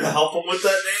Sibo there to help him with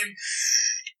that name?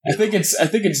 I think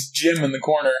it's Jim in the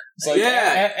corner. It's like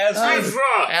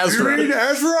Azra.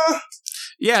 Ezra?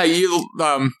 Yeah,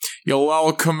 you'll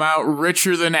all come out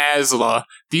richer than Azla.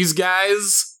 These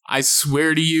guys, I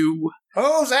swear to you,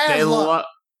 Who's they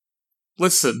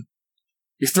listen.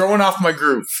 You're throwing off my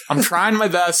groove. I'm trying my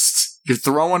best. You're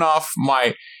throwing off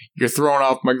my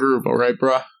groove, all right,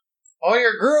 bruh? Oh,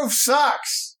 your groove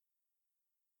sucks.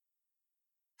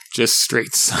 Just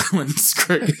straight silence,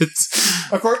 crickets.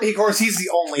 Of course, he's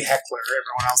the only heckler.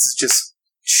 Everyone else is just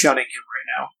shunning him right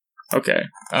now. Okay.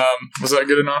 Was that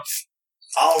good enough?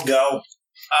 I'll go.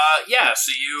 Yeah,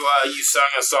 so you sung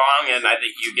a song, and I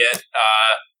think you get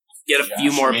a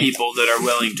few more people that are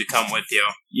willing to come with you.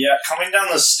 Yeah, coming down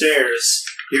the stairs,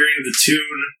 hearing the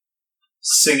tune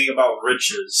singing about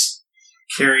riches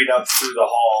carried up through the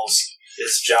halls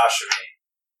is Joshua.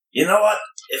 You know what?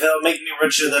 If it'll make me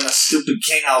richer than a stupid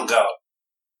king, I'll go.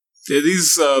 Yeah,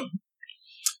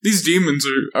 these demons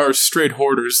are straight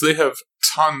hoarders. They have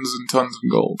tons and tons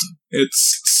of gold.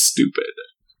 It's stupid.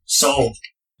 Sold.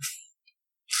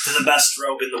 To the best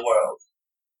rogue in the world.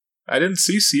 I didn't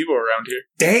see Sibo around here.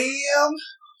 Damn.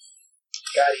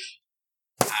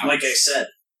 Like I said.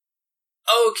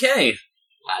 Okay.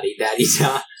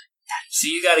 La-di-da-di-da. So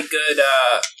you got a good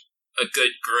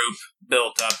group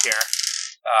built up here.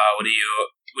 What are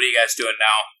you guys doing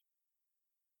now?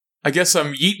 I guess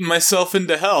I'm yeeting myself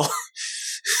into hell.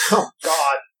 Oh,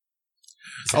 God.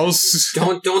 I'll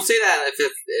Don't say that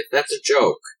if that's a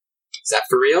joke. Is that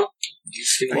for real?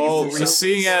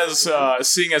 seeing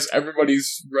as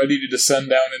everybody's ready to descend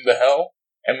down into hell,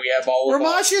 and we have all of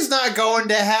Ramasha's not going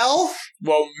to hell.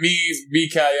 well, me,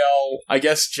 Mikael, I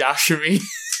guess Joshua,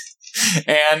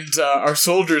 and our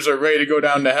soldiers are ready to go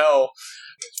down to hell,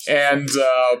 and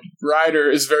Ryder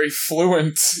is very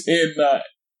fluent in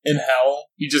hell.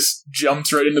 He just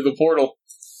jumps right into the portal.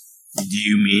 Do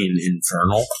you mean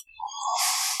infernal?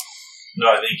 No,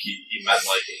 I think he meant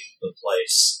like the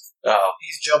place. Oh,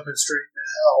 He's jumping straight into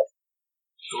hell.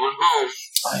 Going home.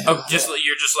 Oh,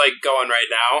 you're just like going right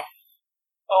now.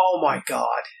 Oh, my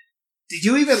God. Did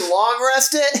you even long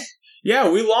rest it? yeah,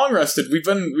 we long rested. We've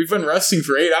been resting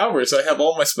for 8 hours. I have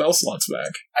all my spell slots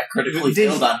back. I critically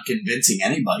failed on convincing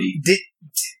anybody.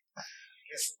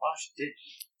 Yes, Ramasha did.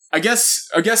 I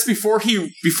guess before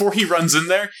he runs in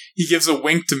there, he gives a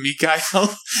wink to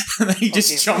Mikael, and then he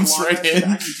just jumps right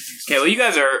in. Okay, well, you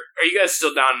guys are you guys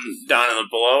still down in the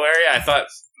below area? I thought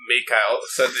Mikael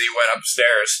said that he went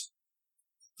upstairs.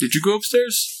 Did you go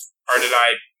upstairs? Or did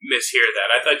I mishear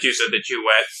that? I thought you said that you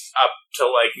went up to,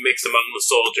 like, mix among the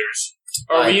soldiers.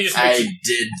 Or were you just I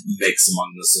did mix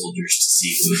among the soldiers to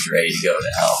see who was ready to go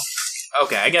to hell.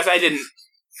 Okay, I guess I didn't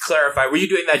clarify. Were you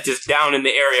doing that just down in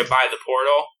the area by the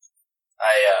portal?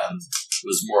 I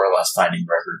was more or less finding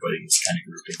where everybody was kind of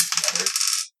grouping together.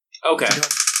 Okay.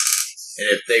 And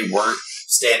if they weren't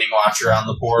standing watch around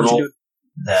the portal,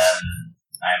 then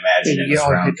I imagine it was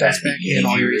around kind of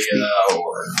the area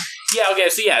or... Yeah, okay,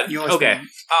 so yeah, You always okay.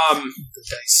 The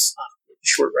dice on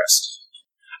short rest.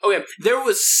 Okay, there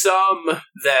was some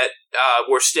that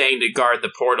were staying to guard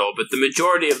the portal, but the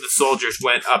majority of the soldiers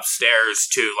went upstairs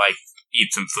to, like, eat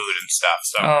some food and stuff.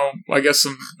 So, Oh, I guess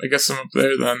I'm up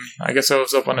there then. I guess I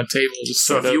was up on a table just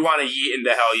so sort if of. you want to eat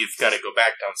into hell, you've got to go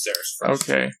back downstairs first.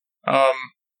 Okay.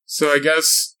 So I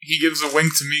guess he gives a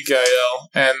wink to Mikael,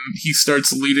 and he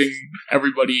starts leading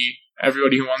everybody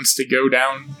who wants to go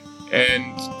down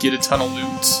and get a ton of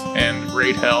loot and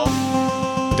raid hell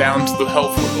down to the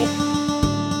hell portal.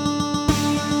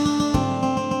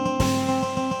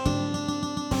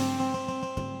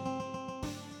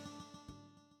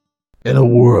 In a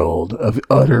world of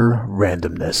utter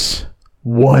randomness,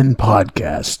 one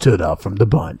podcast stood out from the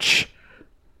bunch.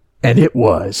 And it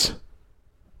was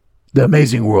The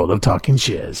Amazing World of Talking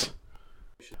Shiz.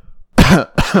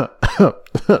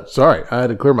 Sorry, I had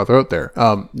to clear my throat there.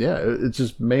 Yeah, it's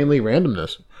just mainly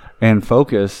randomness. And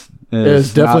focus It's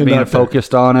is definitely not being not there.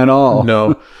 focused on at all.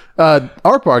 No.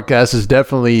 Our podcast is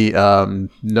definitely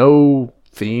no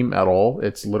theme at all.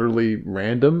 It's literally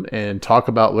random and talk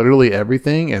about literally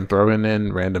everything and throwing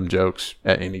in random jokes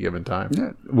at any given time.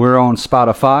 Yeah. We're on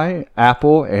Spotify,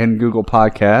 Apple, and Google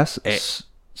Podcasts.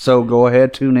 So go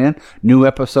ahead, tune in. New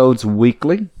episodes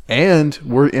weekly. And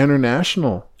we're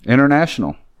international.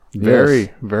 International. Very,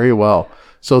 Yes. very well.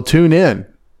 So tune in.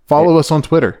 Follow us on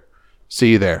Twitter.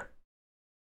 See you there.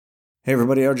 Hey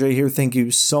everybody, RJ here. Thank you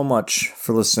so much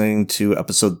for listening to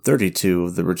episode 32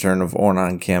 of the Return of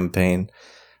Ornan campaign.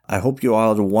 I hope you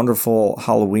all had a wonderful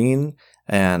Halloween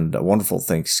and a wonderful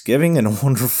Thanksgiving and a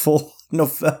wonderful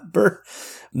November.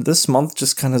 This month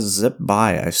just kind of zipped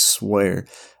by, I swear.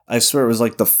 I swear it was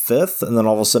like the 5th, and then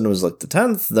all of a sudden it was like the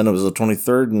 10th, then it was the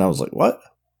 23rd, and I was like, what?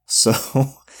 So,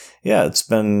 yeah, it's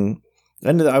been...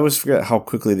 I always forget how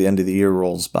quickly the end of the year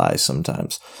rolls by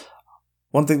sometimes.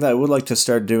 One thing that I would like to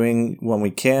start doing when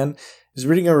we can is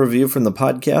reading a review from the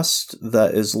podcast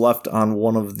that is left on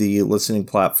one of the listening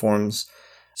platforms.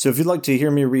 So if you'd like to hear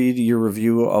me read your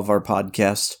review of our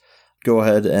podcast, go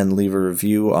ahead and leave a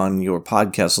review on your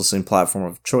podcast listening platform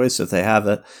of choice if they have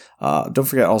it. Don't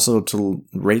forget also to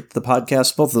rate the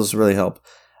podcast. Both of those really help.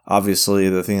 Obviously,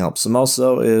 the thing that helps the most,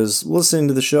 though, is listening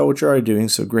to the show, which you're already doing,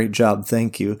 so great job,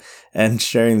 thank you, and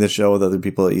sharing the show with other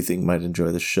people that you think might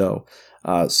enjoy the show.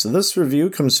 So this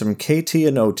review comes from KT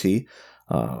and OT.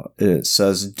 It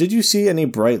says, "Did you see any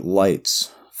bright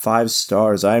lights? 5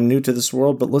 stars. I am new to this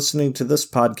world, but listening to this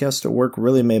podcast at work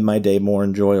really made my day more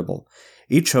enjoyable.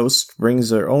 Each host brings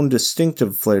their own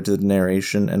distinctive flair to the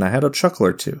narration, and I had a chuckle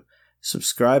or two.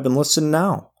 Subscribe and listen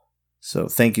now." So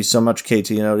thank you so much,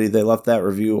 KT and OT. They left that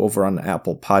review over on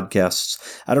Apple Podcasts.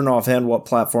 I don't know offhand what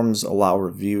platforms allow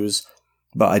reviews,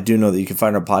 but I do know that you can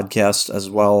find our podcast as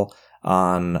well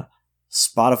on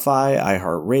Spotify,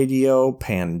 iHeartRadio,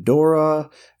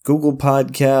 Pandora, Google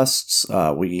Podcasts.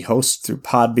 We host through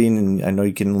Podbean, and I know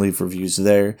you can leave reviews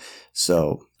there.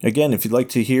 So, again, if you'd like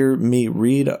to hear me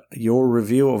read your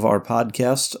review of our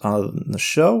podcast on the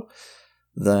show,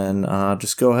 then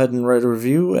just go ahead and write a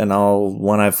review, and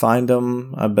when I find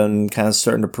them, I've been kind of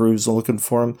starting to peruse and looking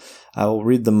for them, I will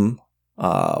read them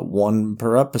one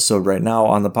per episode right now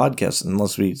on the podcast,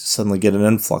 unless we suddenly get an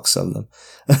influx of them.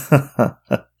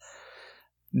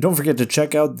 Don't forget to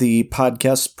check out the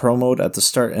podcast promo at the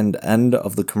start and end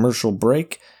of the commercial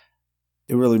break.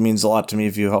 It really means a lot to me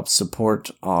if you help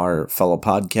support our fellow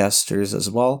podcasters as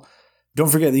well. Don't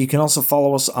forget that you can also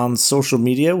follow us on social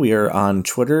media. We are on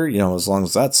Twitter, as long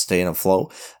as that's staying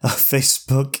afloat.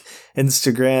 Facebook,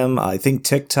 Instagram, I think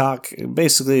TikTok.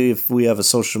 Basically, if we have a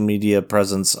social media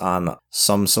presence on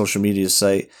some social media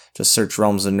site, just search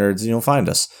Realms and Nerds and you'll find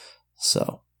us.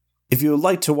 So, if you would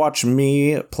like to watch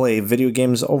me play video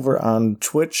games over on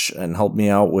Twitch and help me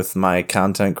out with my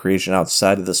content creation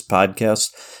outside of this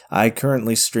podcast, I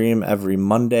currently stream every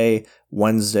Monday,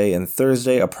 Wednesday, and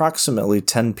Thursday, approximately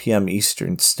 10 p.m.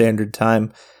 Eastern Standard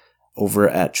Time, over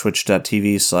at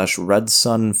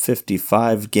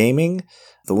twitch.tv/redsun55gaming.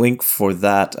 The link for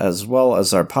that, as well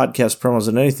as our podcast promos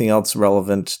and anything else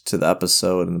relevant to the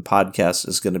episode and the podcast,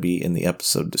 is going to be in the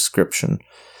episode description.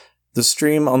 The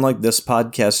stream, unlike this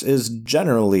podcast, is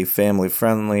generally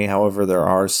family-friendly. However, there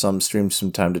are some streams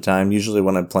from time to time, usually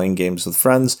when I'm playing games with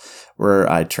friends, where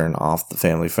I turn off the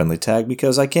family-friendly tag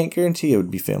because I can't guarantee it would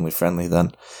be family-friendly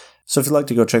then. So if you'd like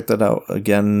to go check that out,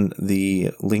 again,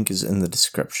 the link is in the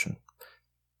description.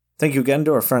 Thank you again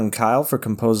to our friend Kyle for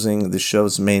composing the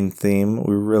show's main theme.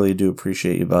 We really do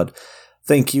appreciate you, bud.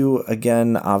 Thank you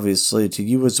again, obviously, to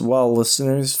you as well,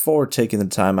 listeners, for taking the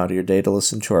time out of your day to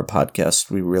listen to our podcast.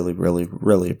 We really, really,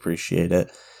 really appreciate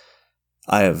it.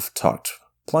 I have talked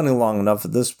plenty long enough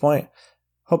at this point.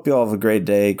 Hope you all have a great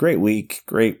day, great week,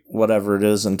 great whatever it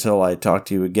is until I talk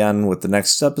to you again with the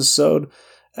next episode.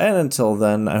 And until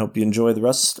then, I hope you enjoy the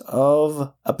rest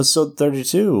of episode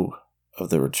 32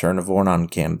 of the Return of Ornan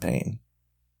campaign.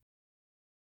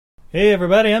 Hey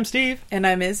everybody, I'm Steve. And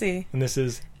I'm Izzy. And this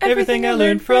is Everything I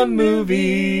Learned from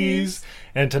Movies.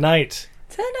 And tonight,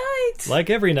 like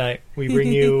every night, we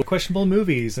bring you questionable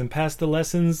movies and pass the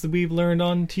lessons that we've learned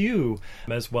on to you,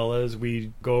 as well as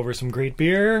we go over some great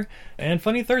beer and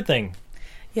funny third thing.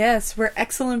 Yes, we're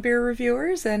excellent beer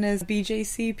reviewers, and as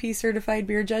BJCP certified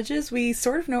beer judges, we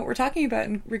sort of know what we're talking about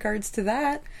in regards to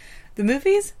that. The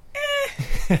movies?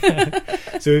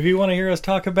 So if you want to hear us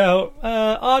talk about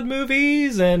odd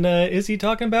movies and Izzy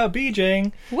talking about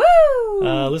BJing, woo!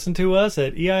 Listen to us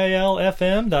at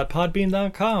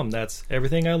eilfm.podbean.com. That's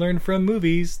everything I learned from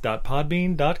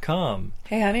movies.podbean.com.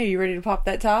 Hey honey, are you ready to pop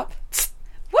that top?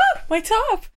 Woo! My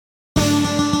top!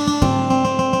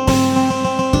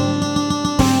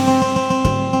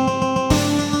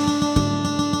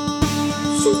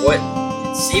 What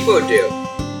did Sibo do?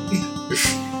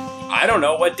 I don't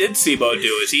know. What did Sibo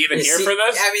do? Is he even here for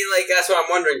this? I mean, like, that's what I'm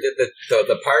wondering. Did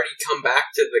the party come back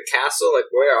to the castle? Like,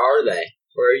 where are they?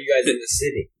 Where are you guys in the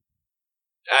city?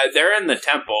 They're in the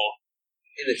temple.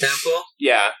 In the temple?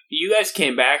 Yeah. You guys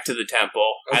came back to the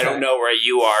temple. Okay. I don't know where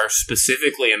you are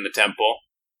specifically in the temple.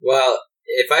 Well,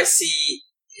 if I see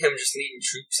him just leading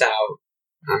troops out,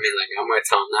 I mean, like, I'm going to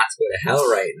tell him not to go to hell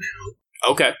right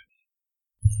now. Okay.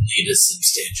 Need a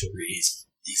substantial reason.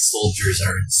 These soldiers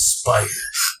are inspired.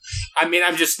 I mean,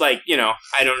 I'm just like,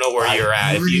 I don't know where you're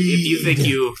at. If you think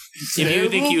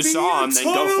you saw him, then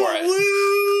go for it.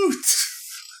 Loot.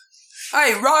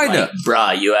 Hey, Ryder! Like,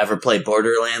 bruh, you ever play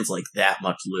Borderlands? Like, that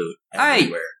much loot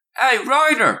everywhere. Hey,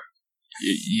 Ryder!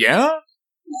 Yeah?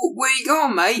 Where you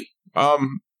going, mate?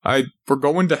 We're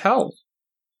going to hell.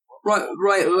 Right,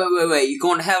 wait. You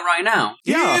going to hell right now?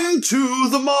 Yeah. Into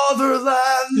the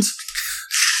motherland!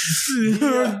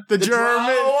 the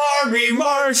German army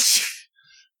march!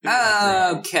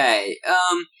 Okay,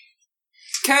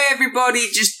 okay, everybody,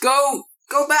 just go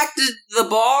back to the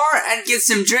bar and get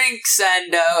some drinks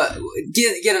and,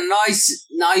 get a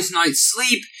nice night's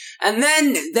sleep, and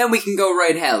then we can go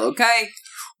right hell, okay?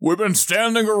 We've been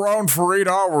standing around for 8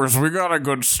 hours, we got a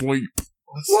good sleep.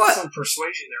 Let's What? do some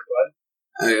persuasion there,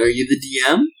 bud. Are you the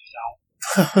DM?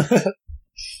 No.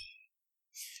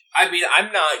 I mean,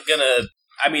 I'm not gonna...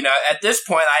 at this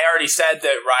point, I already said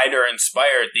that Ryder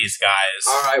inspired these guys.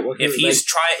 All right. Well, if he's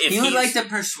trying, he would like to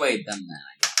persuade them, then.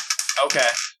 I guess. Okay.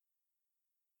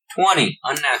 20,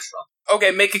 unnatural. Okay,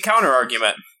 make a counter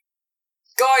argument.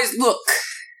 Guys, look.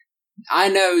 I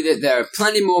know that there are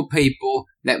plenty more people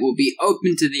that will be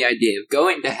open to the idea of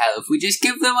going to hell if we just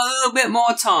give them a little bit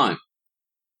more time.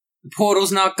 The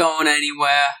portal's not going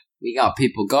anywhere. We got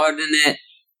people guarding it.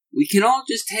 We can all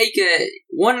just take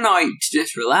one night to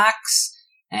just relax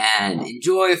and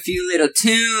enjoy a few little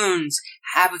tunes,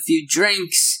 have a few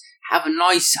drinks, have a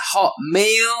nice hot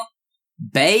meal,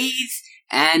 bathe,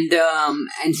 and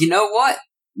you know what?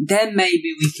 Then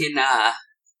maybe we can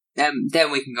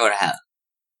then we can go to hell.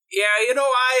 Yeah,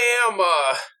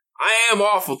 I am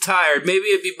awful tired. Maybe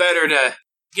it'd be better to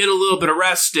get a little bit of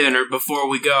rest in or before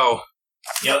we go.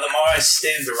 The more I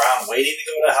stand around waiting to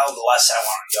go to hell, the less I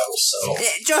want to go, so...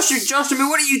 Josh,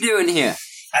 what are you doing here?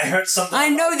 I heard something... I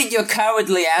know that your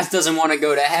cowardly ass doesn't want to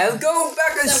go to hell. Go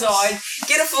back inside,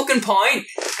 get a fucking pint,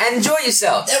 and enjoy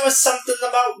yourself. There was something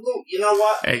about loot. You know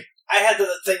what? Hey. I had the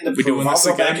thing to We prove. doing this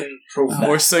I'll go again? back and prove that.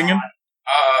 More singing?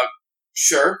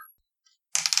 Sure.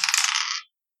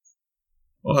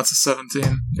 Well, that's a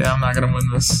 17. Yeah, I'm not gonna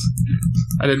win this.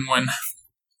 I didn't win.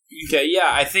 Okay, yeah,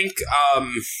 I think,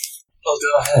 Oh,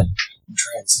 go ahead.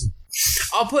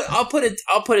 I'll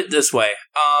put it this way.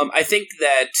 I think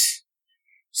that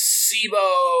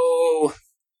Sibo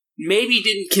maybe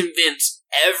didn't convince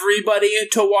everybody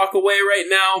to walk away right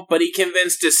now, but he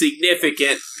convinced a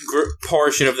significant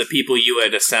portion of the people you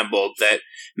had assembled that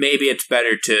maybe it's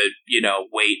better to,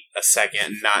 wait a second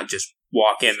and not just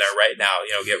walk in there right now,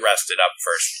 get rested up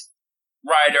first.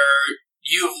 Ryder,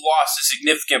 you've lost a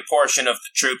significant portion of the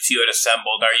troops you had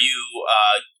assembled. Are you,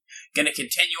 going to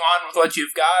continue on with what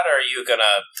you've got, or are you going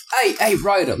to... Hey,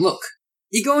 Ryder, look.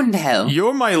 You're going to hell.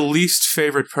 You're my least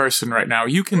favorite person right now.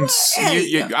 You can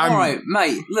see... All right,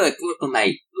 mate. Look,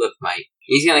 mate.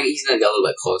 He's gonna go a little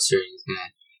bit closer, and he's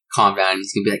gonna calm down, and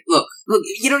he's gonna be like, look,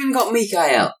 you don't even got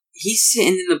Mikael. He's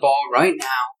sitting in the bar right now,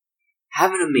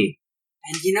 having a meal.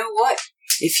 And you know what?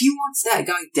 If he wants that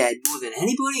guy dead more than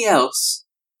anybody else,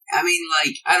 I mean,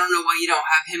 I don't know why you don't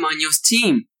have him on your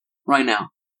team right now.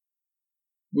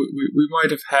 We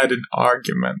might have had an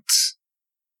argument.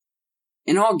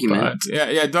 An argument? But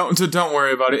yeah. Don't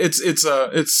worry about it. It's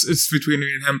between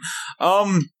me and him.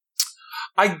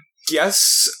 I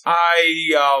guess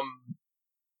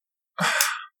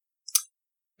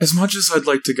as much as I'd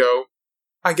like to go,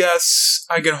 I guess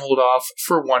I can hold off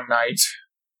for one night.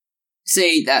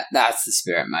 See, that's the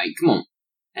spirit, mate. Come on.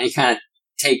 And he kind of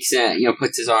takes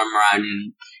puts his arm around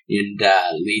him and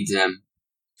leads him,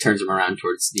 turns him around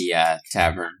towards the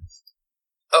tavern.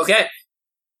 Okay.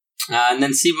 And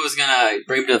then Sibo's gonna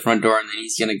bring him to the front door, and then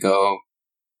he's gonna go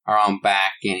around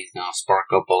back, and he's gonna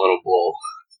spark up a little bowl.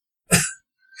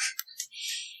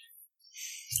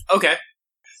 Okay.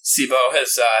 Sibo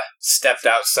has stepped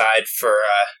outside for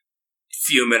a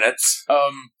few minutes.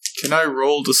 Can I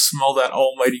roll to smell that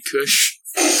almighty kush?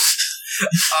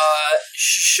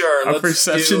 Sure. A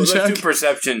perception check? Let's do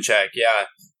perception check, yeah.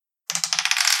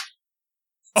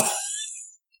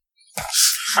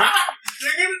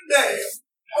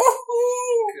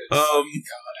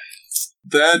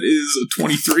 That is a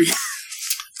 23.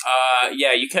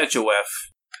 Yeah, you catch a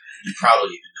whiff. You probably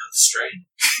even the strain.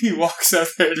 He walks out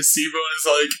there to Sibo and is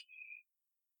like,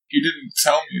 "You didn't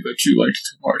tell me that you liked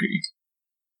to party."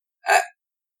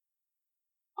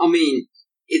 I mean,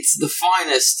 it's the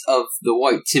finest of the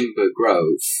White Timber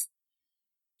Grove.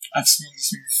 I've seen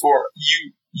this before.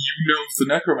 You know the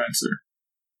necromancer.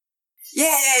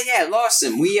 Yeah,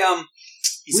 Larson. We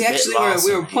actually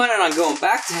were planning on going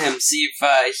back to him, see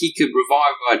if he could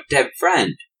revive our dead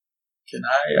friend. Can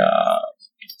I,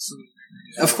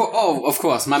 Of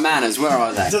course, my manners, where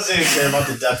are they? He doesn't even care about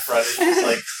the dead friend. He's just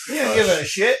like, You don't give a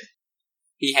shit.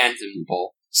 He hands him the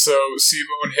bowl. So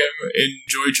Sibo and him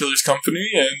enjoy each other's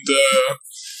company and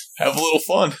have a little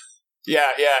fun.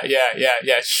 Yeah.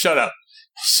 Shut up.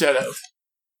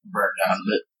 Burned out of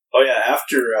it. Oh yeah,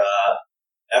 after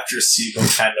Sibo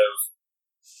kind of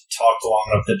talked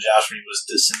long enough that Joshua was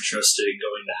disinterested in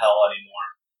going to hell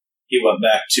anymore, he went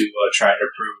back to trying to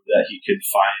prove that he could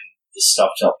find the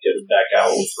stuff to help get him back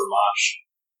out with Ramash.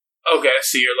 Okay,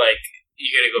 so you're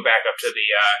gonna go back up to the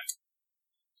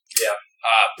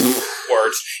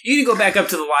words. You need to go back up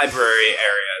to the library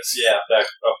areas. Yeah, back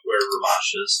up where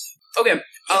Ramash is. Okay.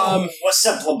 What's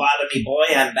up, lobotomy boy?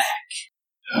 I'm back.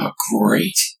 Oh,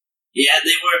 great. Yeah,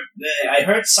 they were. I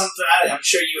heard something. I'm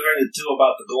sure you heard it too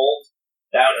about the gold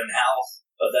down in hell,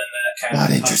 but then that kind Not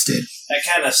of interested. That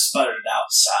kind of sputtered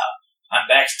out. So I'm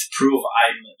back to prove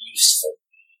I'm useful.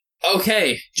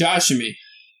 Okay, Joshua,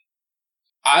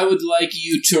 I would like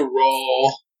you to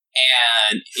roll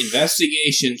an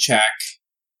investigation check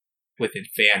with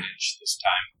advantage this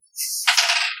time.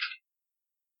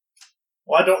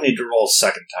 Well, I don't need to roll a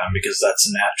second time because that's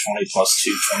a nat 20 plus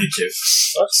 2, 22.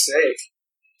 Let's save.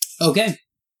 Okay.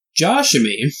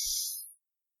 Joshua,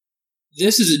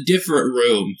 this is a different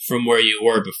room from where you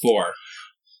were before.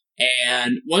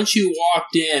 And once you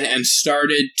walked in and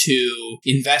started to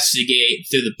investigate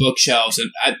through the bookshelves,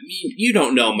 and I mean, you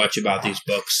don't know much about these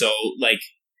books, so,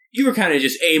 you were kind of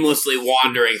just aimlessly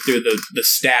wandering through the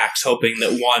stacks, hoping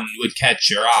that one would catch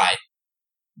your eye.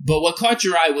 But what caught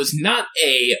your eye was not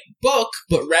a book,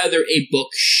 but rather a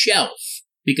bookshelf.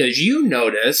 Because you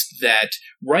noticed that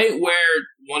right where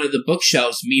one of the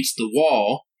bookshelves meets the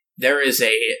wall, there is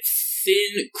a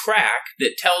thin crack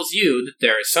that tells you that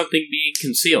there is something being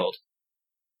concealed.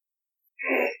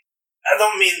 I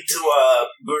don't mean to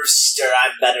burst your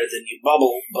I'm better than you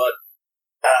bubble, but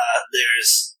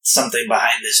there's something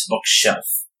behind this bookshelf.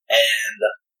 And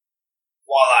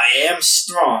while I am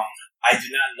strong, I do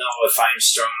not know if I'm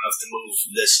strong enough to move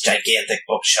this gigantic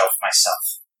bookshelf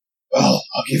myself. Well,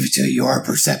 I'll give it to you. You are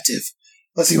perceptive.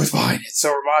 Let's see what's behind it. So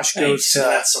Ramash goes to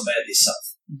not so bad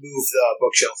yourself. move the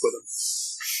bookshelf with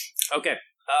him. Okay.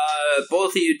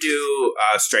 Both of you do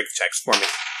strength checks for me.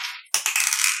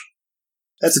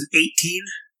 That's an 18.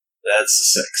 That's a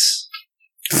 6.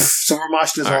 So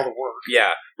Ramash does all the work.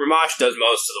 Yeah, Ramash does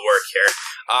most of the work here.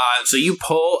 So you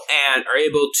pull and are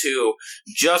able to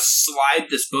just slide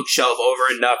this bookshelf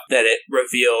over enough that it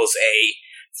reveals a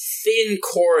thin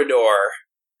corridor,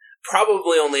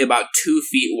 probably only about 2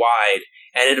 feet wide,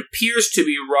 and it appears to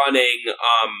be running,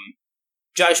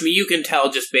 Joshua, you can tell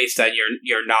just based on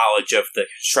your knowledge of the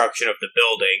construction of the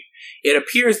building, it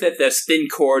appears that this thin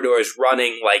corridor is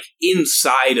running,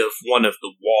 inside of one of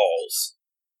the walls.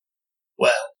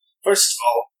 Well, first of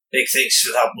all, big thanks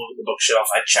for help moving the bookshelf.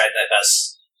 I tried my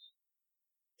best.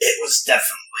 It was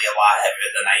definitely a lot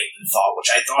heavier than I even thought, which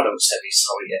I thought it was heavy,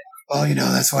 so yeah. Well,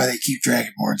 that's why they keep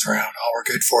Dragonborns around. All we're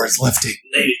good for is lifting.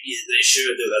 They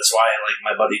sure do. That's why I like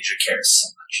my buddy Dracaris so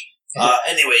much.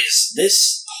 Anyways,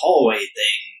 this hallway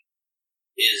thing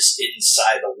is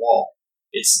inside the wall.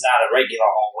 It's not a regular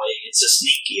hallway. It's a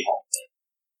sneaky hallway.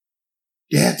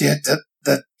 Yeah,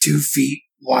 the 2 feet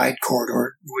wide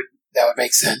corridor would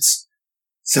make sense.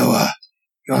 So,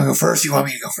 you want to go first? Or you want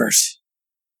me to go first?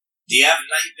 Do you have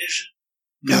night vision?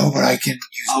 No, but I can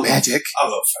use magic. I'll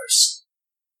go first.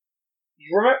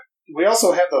 We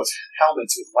also have those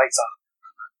helmets with lights on.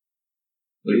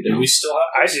 Do we still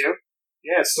have those? I do.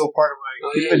 Yeah, it's still part of my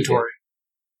inventory.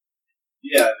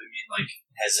 Yeah, I mean,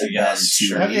 has it been...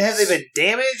 Have they been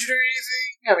damaged or anything?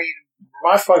 I mean,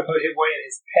 Ramash probably put it away in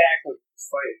his pack with his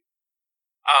fight.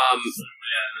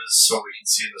 So we can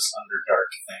see this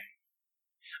Underdark thing.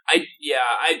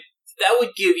 That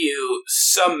would give you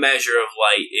some measure of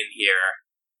light in here,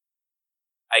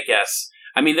 I guess.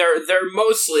 I mean, they're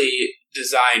mostly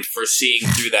designed for seeing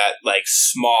through that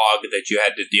smog that you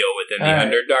had to deal with in the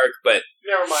Underdark, but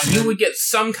never mind. You would get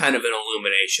some kind of an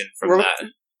illumination from that.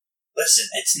 Listen,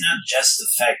 it's not just the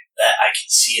fact that I can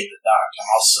see in the dark.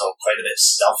 I'm also quite a bit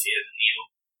stealthier than you.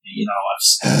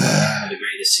 I'm the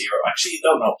greatest hero. Actually, you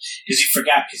don't know because you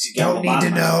forgot because you don't need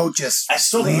to know. Just I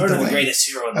still lead heard the of the way. greatest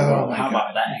hero in the world. How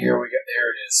about that? Here we go. There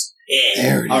it is. Yeah.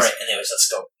 There it is. All right. Anyways, let's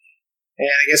go. And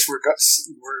I guess we're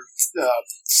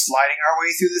sliding our way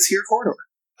through this here corridor.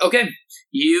 Okay,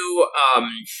 you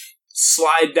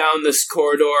slide down this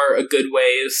corridor a good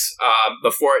ways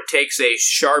before it takes a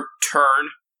sharp turn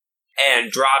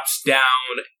and drops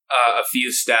down a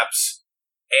few steps.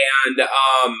 And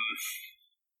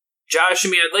Josh,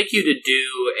 I'd like you to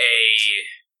do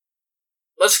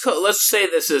a let's say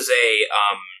this is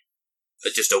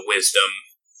just a wisdom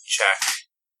check.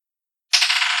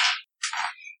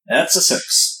 That's a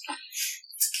 6.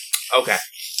 Okay.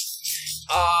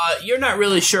 You're not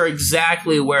really sure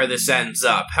exactly where this ends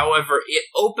up. However, it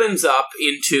opens up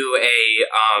into a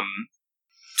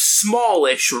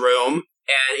smallish room,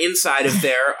 and inside of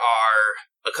there are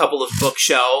a couple of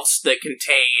bookshelves that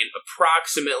contain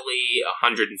approximately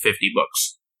 150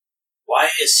 books. Why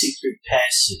a secret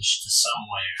passage to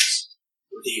somewheres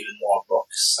with even more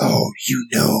books? Oh, you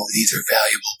know these are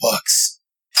valuable books.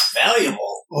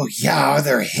 Valuable? Oh, yeah,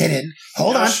 they're hidden.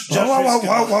 Hold on.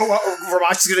 Whoa.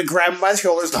 Ramash is going to grab him by the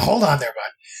shoulders. Now, hold on there,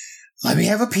 bud. Let me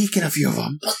have a peek in a few of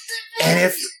them. And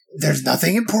if there's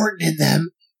nothing important in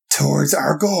them towards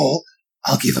our goal,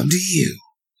 I'll give them to you.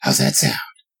 How's that sound?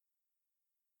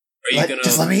 Are you gonna...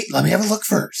 Just let me have a look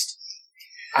first.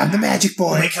 I'm the magic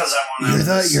boy. Because I want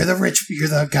to... You're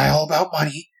the guy all about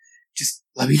money. Just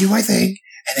let me do my thing,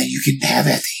 and then you can have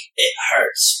Ethy. It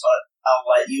hurts, but I'll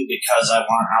let you because I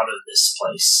want out of this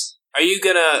place. Are you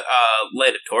gonna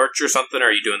light a torch or something, or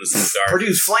are you doing this in the dark?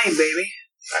 Produce flame, baby.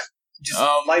 Just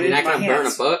light it in You're not my going to burn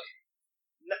hands. a book?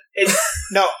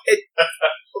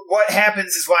 What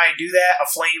happens is when I do that, a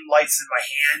flame lights in my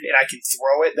hand, and I can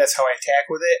throw it. That's how I attack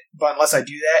with it. But unless I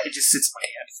do that, it just sits in my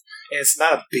hand. And it's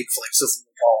not a big flame, so it's in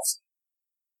the balls.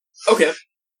 Okay.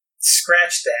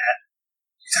 Scratch that.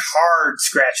 Hard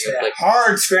scratch Yeah, that. like-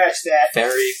 Hard scratch that.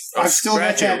 Very. I've still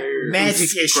got that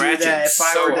magic issue Scratching that if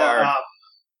I so were to hard.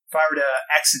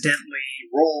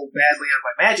 accidentally roll badly on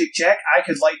my magic check, I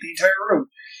could light the entire room.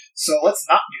 So let's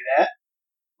not do that.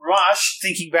 Rosh,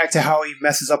 thinking back to how he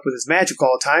messes up with his magic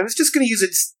all the time, is just going to use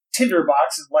its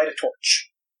tinderbox and light a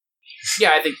torch.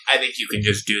 Yeah, I think you can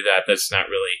just do that. That's not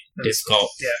really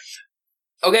difficult.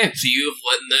 Yeah. Okay, so you've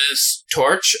lit this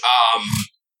torch.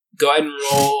 Go ahead and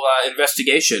roll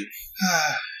investigation.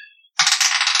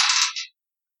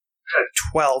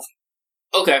 12.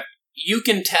 Okay. You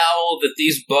can tell that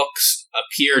these books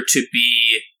appear to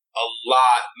be a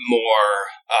lot more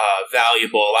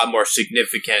valuable, a lot more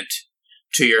significant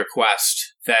to your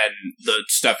quest than the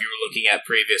stuff you were looking at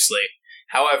previously.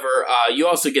 However, you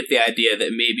also get the idea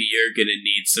that maybe you're going to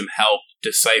need some help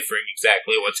deciphering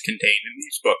exactly what's contained in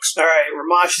these books. Alright,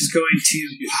 Ramash is going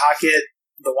to pocket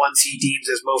the ones he deems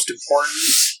as most important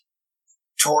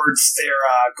towards their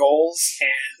goals,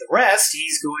 and the rest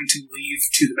he's going to leave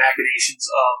to the machinations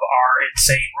of our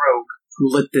insane rogue who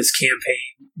lit this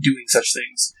campaign doing such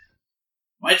things.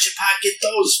 Why'd you pocket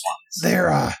those ones?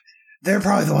 They're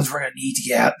probably the ones we're going to need to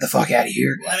get the fuck out of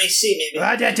here. Let me see, maybe.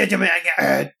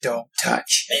 Don't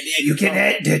touch. Maybe I You can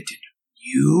can.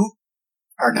 You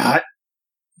are not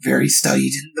very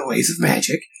studied in the ways of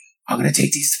magic. I'm going to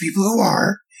take these to people who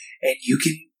are, and you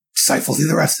can siphon through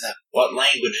the rest of them. What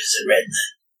language is it written in?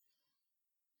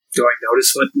 Do I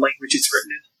notice what language it's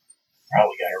written in?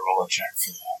 Probably got to roll a check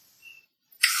for that.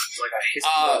 Like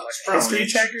a history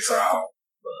check or something?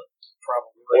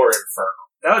 Probably. Or infernal.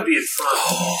 That would be infernal,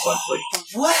 most likely.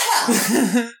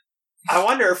 Wow! I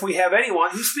wonder if we have anyone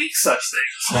who speaks such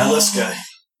things. Now this guy.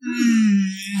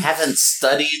 Haven't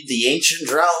studied the ancient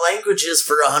Drow languages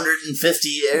for 150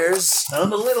 years.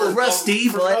 I'm a little rusty,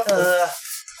 but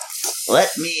let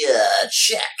me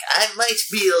check. I might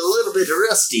be a little bit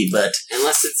rusty, but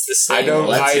Unless it's the I same don't-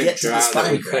 let's I- get to the drow that we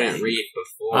spine couldn't grinding. read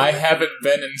before. I haven't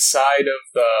been inside of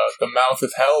the mouth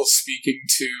of hell speaking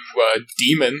to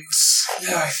demons.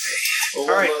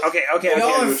 Alright, okay. Y'all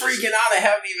are freaking out. I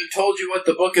haven't even told you what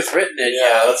the book is written in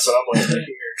yet. that's what I'm waiting to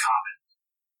hear.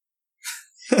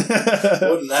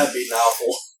 Wouldn't that be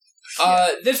novel?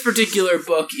 This particular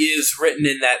book is written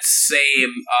in that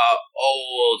same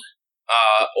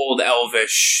old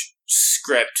Elvish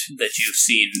script that you've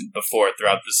seen before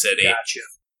throughout the city. Gotcha.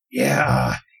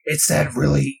 Yeah, it's that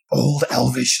really old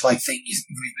elvish-like thing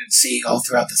we've been seeing all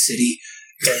throughout the city.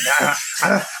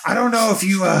 And I don't know if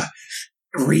you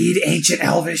read ancient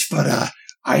elvish, but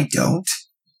I don't.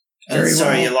 Very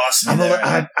Sorry, well. you lost me there.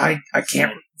 I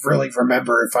can't really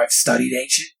remember if I've studied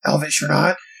ancient elvish or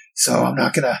not, so I'm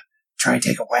not gonna try and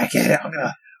take a whack at it. I'm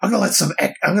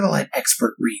gonna let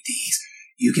expert read these.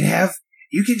 You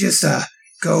can just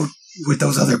go with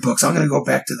those other books. I'm gonna go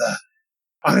back to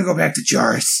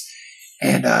Jarvis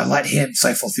and let him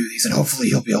siphon through these, and hopefully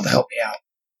he'll be able to help me out.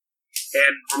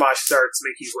 And Ramash starts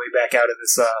making his way back out of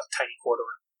this tiny corridor.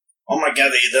 Oh my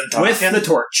god, he done talking? With the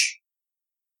torch.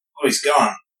 Oh, he's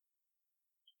gone.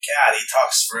 God, he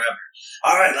talks forever.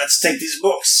 Alright, let's take these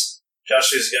books.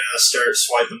 Joshua's gonna start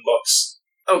swiping books.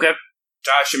 Okay.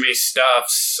 Joshua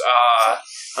stuffs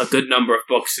a good number of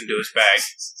books into his bag.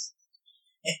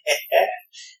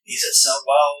 He's at some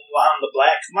on the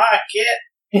black market.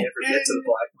 Never get to the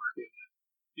black market.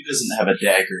 He doesn't have a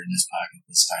dagger in his pocket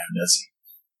this time, does he?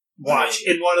 Watch,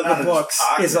 in one of the books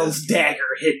is a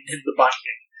dagger hidden in the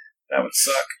binding. That would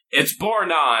suck. It's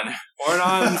Bornon.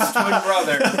 Bornon's twin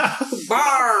brother.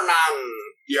 Barnum!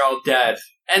 You're all dead.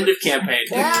 End of campaign.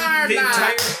 The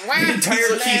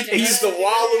entire keep. He's the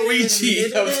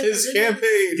Waluigi of his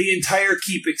campaign. The entire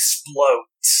keep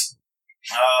explodes.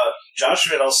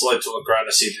 Joshua would also like to look around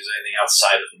to see if there's anything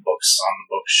outside of the books on the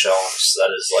bookshelves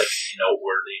that is, like,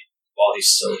 noteworthy while he's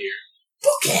still here.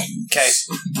 Bookends. Okay.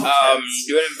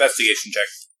 Do an investigation check.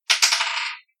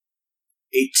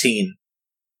 18.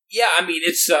 Yeah, I mean,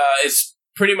 it's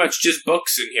pretty much just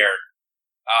books in here.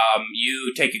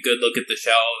 You take a good look at the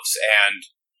shelves, and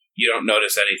you don't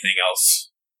notice anything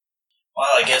else. Well,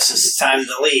 I guess it's time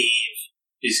to leave.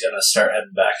 He's gonna start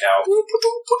heading back out.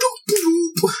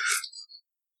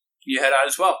 You head out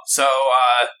as well. So,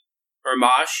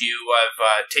 Ramash, you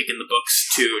have taken the books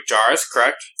to Jarrus,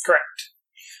 correct? Correct.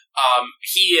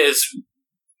 He is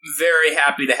very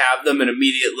happy to have them and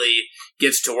immediately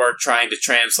gets to work trying to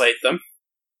translate them.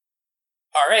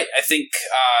 All right, I think...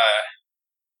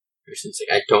 Person's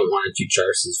like, I don't want to do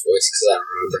Jarrus's voice because I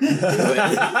don't remember how to do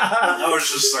it. I was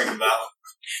just thinking about it.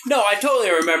 No, I totally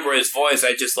remember his voice.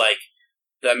 I just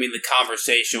the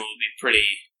conversation will be pretty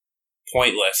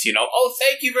pointless, you know? Oh,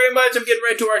 thank you very much, I'm getting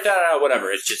ready to work,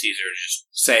 whatever. It's just easier to just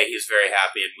say he's very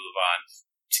happy and move on.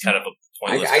 It's kind of a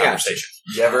pointless conversation.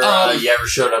 You ever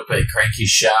showed up at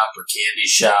Cranky's shop or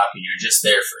Candy's shop and you're just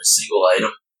there for a single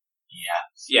item?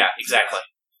 Yeah, exactly.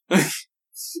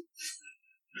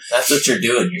 That's what you're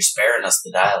doing. You're sparing us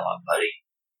the dialogue, buddy.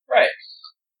 Right.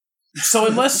 So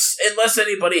unless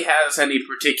anybody has any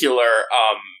particular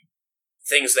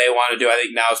things they want to do, I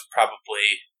think now's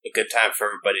probably a good time for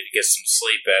everybody to get some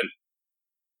sleep in.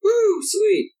 Woo,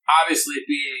 sweet. Obviously,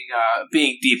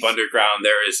 being deep underground,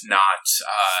 there is not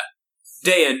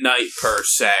day and night per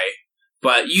se,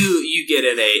 but you get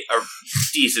in a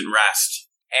decent rest,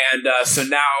 and so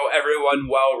now everyone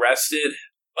well rested.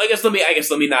 I guess let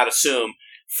me not assume.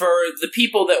 For the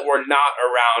people that were not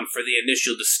around for the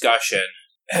initial discussion,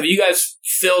 have you guys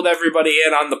filled everybody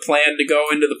in on the plan to go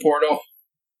into the portal?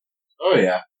 Oh,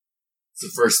 yeah. It's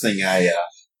the first thing I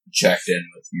checked in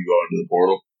with you going to the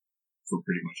portal for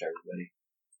pretty much everybody.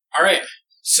 All right.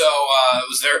 So,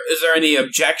 is there any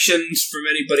objections from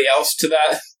anybody else to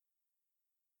that?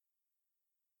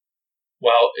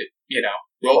 Well,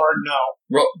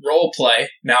 role play.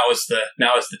 Now is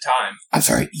the time. I'm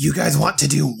sorry, you guys want to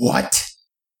do what?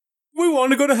 We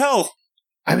want to go to hell.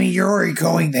 I mean, you're already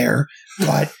going there,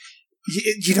 but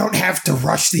you don't have to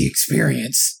rush the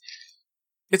experience.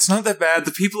 It's not that bad.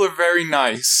 The people are very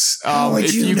nice. How would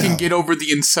if you know? Can get over the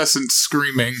incessant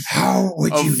screaming. How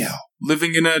would you know?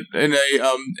 Living in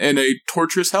a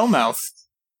torturous hellmouth.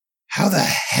 How the The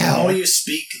hell? more you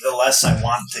speak, the less I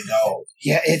want to go.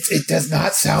 Yeah, it does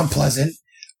not sound pleasant.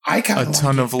 I kind A of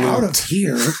ton of out loot. of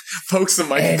here, Pokes the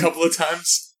mic And- a couple of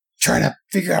times. trying to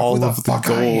figure out All who the of the fuck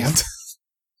I am. gold.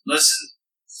 Listen,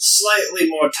 slightly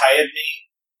more tired me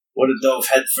would have dove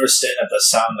headfirst in at the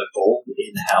sound of gold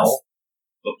in hell,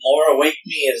 but more awake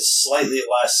me is slightly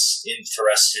less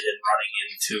interested in running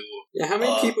into. Yeah, how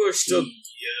many people are still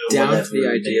the, down whatever to the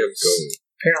it idea of is. going?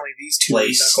 Apparently these two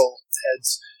Place.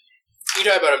 knuckleheads. You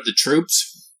talking about of the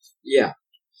troops? Yeah.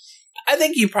 I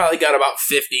think you probably got about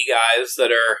 50 guys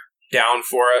that are down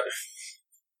for it.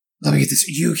 Let me get this.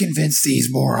 You convince these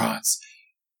morons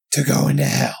to go into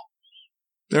hell.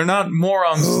 They're not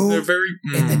morons. Who, They're very...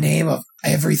 in the name of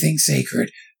everything sacred,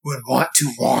 would want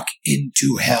to walk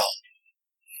into hell.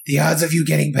 The odds of you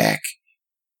getting back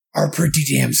are pretty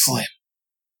damn slim.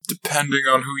 Depending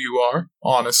on who you are,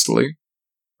 honestly.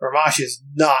 Ramash is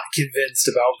not convinced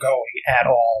about going at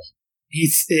all.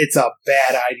 It's a bad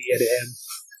idea to him.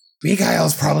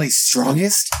 Mikhail's probably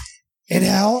strongest in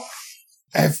hell.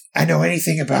 If I know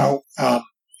anything about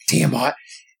Tiamat,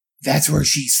 that's where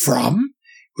she's from,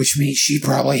 which means she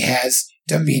probably has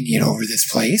dominion over this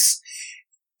place.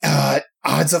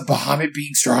 Odds of Bahamut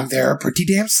being strong there are pretty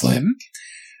damn slim.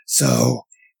 So,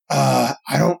 I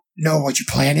don't know what your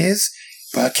plan is,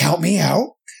 but count me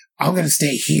out. I'm going to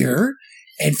stay here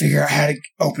and figure out how to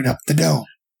open up the dome.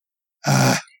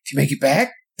 If you make it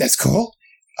back, that's cool.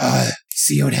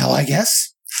 See you in hell, I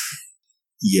guess.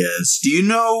 Yes. Do you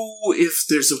know if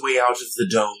there's a way out of the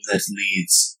dome that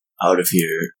leads out of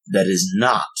here that is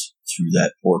not through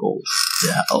that portal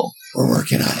to hell? We're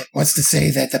working on it. What's to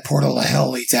say that the portal to hell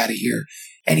leads out of here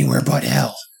anywhere but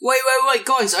hell? Wait,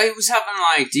 guys, I was having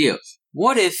an idea.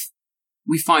 What if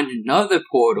we find another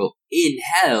portal in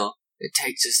hell that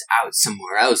takes us out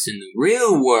somewhere else in the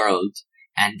real world,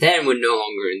 and then we're no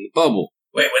longer in the bubble?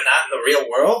 Wait, we're not in the real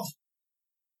world?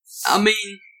 I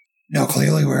mean... No,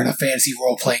 clearly we're in a fantasy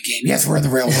role-playing game. Yes, we're in the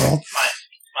real world.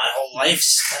 My whole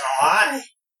life's been a lie?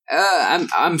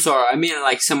 I'm sorry, I mean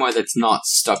like somewhere that's not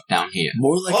stuck down here.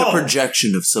 More like a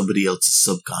projection of somebody else's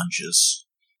subconscious.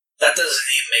 That doesn't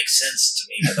even make sense to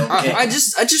me, but okay. I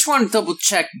just want to double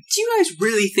check. Do you guys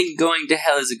really think going to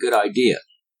hell is a good idea?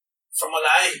 From what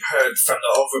I heard from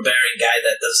the overbearing guy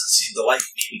that doesn't seem to like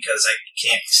me because I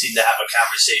can't seem to have a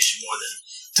conversation more than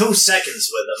 2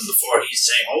 seconds with him before he's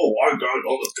saying, "Oh, I got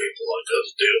other people I got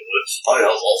to deal with. I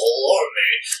have a whole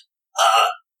army."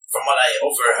 From what I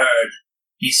overheard,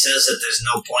 he says that there's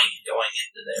no point in going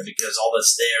into there because all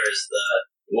that's there is the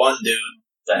one dude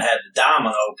that had the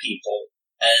domino people,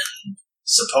 and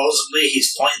supposedly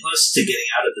he's pointless to getting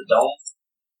out of the dome.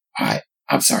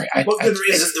 I'm sorry. What good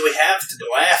reason do we have to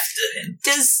go after him?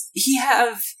 Does he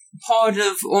have part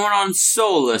of Ornon's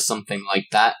soul or something like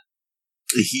that?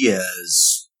 He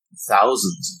has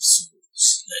thousands of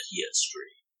souls that he has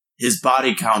freed. His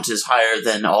body count is higher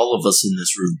than all of us in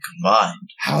this room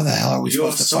combined. How the hell are we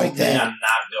supposed to fight that? I'm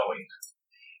not going.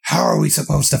 How are we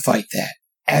supposed to fight that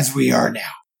as we are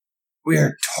now? We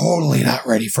are totally not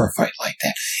ready for a fight like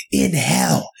that. In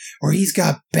hell, where he's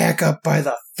got backup by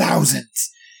the thousands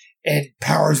and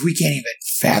powers we can't even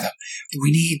fathom.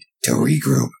 We need to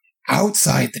regroup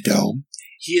outside the dome.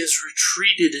 He has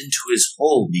retreated into his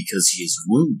hole because he is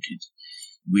wounded.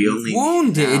 We only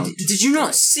wounded? Did you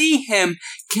not see him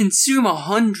consume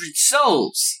 100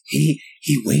 souls? He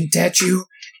winked at you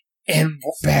and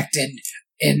backed in.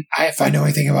 And if I know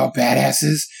anything about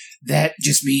badasses, that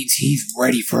just means he's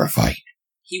ready for a fight.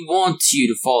 He wants you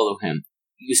to follow him.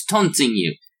 He was taunting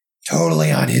you.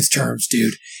 Totally on his terms,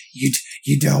 dude.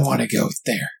 You don't want to go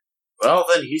there. Well,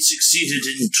 then he succeeded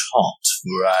in taunt,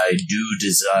 for I do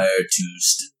desire to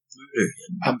still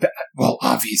murder him. Well,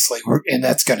 obviously, and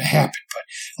that's going to happen, but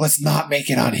let's not make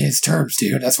it on his terms,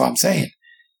 dude. That's what I'm saying.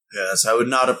 Yes, I would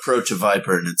not approach a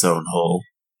viper in its own hole.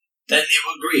 Then you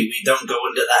agree we don't go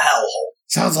into the hellhole.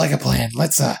 Sounds like a plan.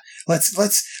 Let's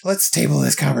table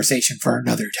this conversation for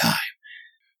another time.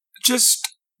 Just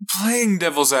playing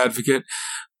devil's advocate,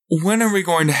 when are we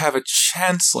going to have a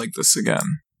chance like this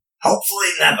again? Hopefully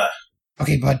never.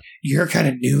 Okay, but you're kind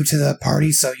of new to the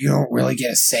party, so you don't really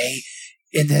get a say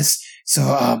in this.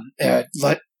 So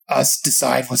let us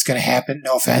decide what's going to happen.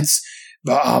 No offense,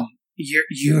 but I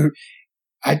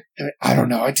don't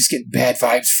know. I just get bad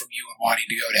vibes from you and wanting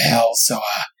to go to hell. So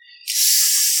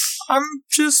I'm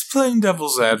just playing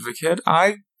devil's advocate.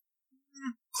 Clearly,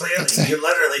 you're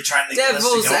literally trying to get us to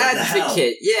Devil's go into hell.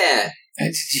 advocate, yeah.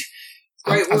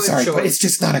 I'm sorry, but it's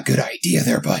just not a good idea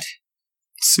there, bud.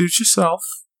 Suit yourself.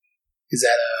 Is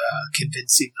that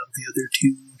convincing of the other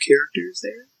two characters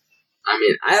there? I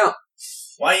mean, I don't...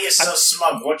 Why are you so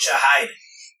smug? What you hiding?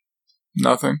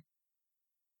 Nothing.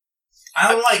 I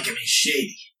don't like him. He's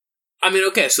shady. I mean,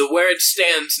 okay, so where it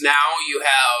stands now, you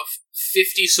have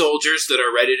 50 soldiers that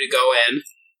are ready to go in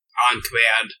on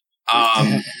command.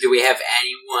 Do we have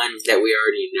anyone that we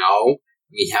already know?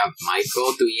 We have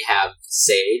Michael. Do we have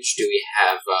Sage? Do we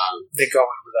have they go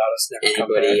in without us never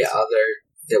anybody other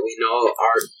that we know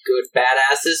are good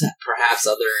badasses? Perhaps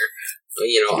other,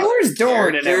 where's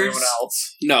Dorn and characters? everyone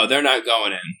else? No, they're not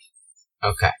going in.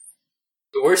 Okay.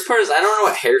 The worst part is I don't know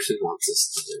what Harrison wants us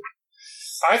to do.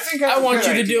 I think I want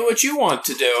you to do what you want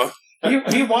to do.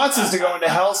 He wants us to go into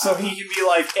hell so he can be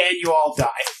like, and you all die.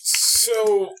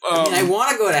 So, I want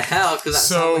to go to hell because that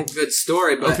sounds like a good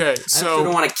story, but I also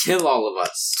don't want to kill all of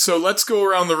us. So let's go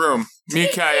around the room.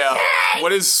 Mikael,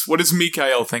 what is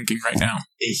Mikael thinking right now?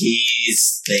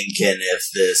 He's thinking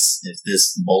if this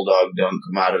bulldog don't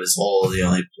come out of his hole, the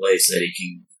only place that he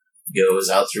can go is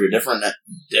out through a different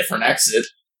exit,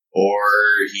 or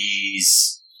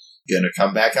he's gonna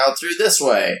come back out through this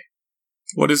way.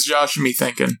 What is Josh and me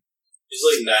thinking? He's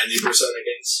like 90%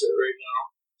 against it right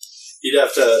now. You'd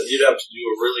have to do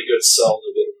a really good sell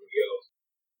to get him to go.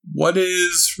 What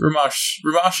is Ramash?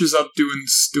 Ramash is up doing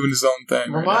his own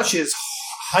thing. Ramash is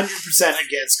 100%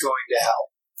 against going to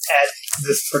hell at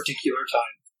this particular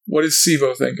time. What is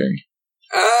Sivo thinking?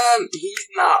 He's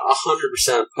not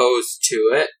 100% opposed to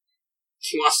it.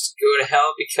 He wants to go to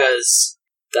hell because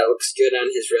that looks good on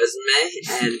his resume,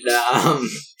 and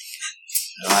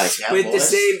with the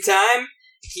same time,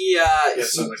 he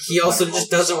also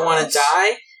just doesn't want to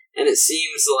die, and it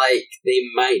seems like they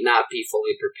might not be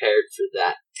fully prepared for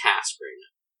that task right now.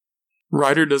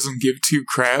 Ryder doesn't give two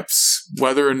craps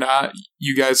whether or not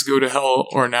you guys go to hell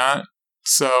or not.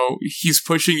 So he's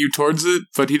pushing you towards it,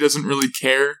 but he doesn't really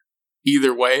care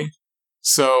either way.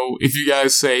 So if you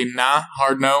guys say, nah,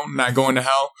 hard no, not going to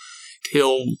hell,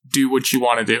 he'll do what you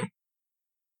want to do.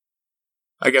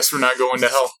 I guess we're not going to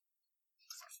hell.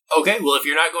 Okay, well, if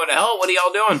you're not going to hell, what are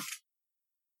y'all doing?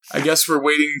 I guess we're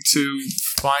waiting to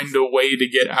find a way to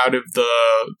get out of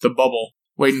the bubble.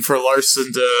 Waiting for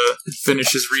Larson to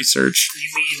finish his research. You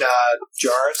mean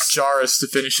Jairus? Jairus to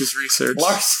finish his research.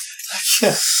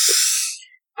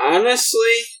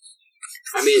 Honestly,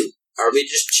 I mean, are we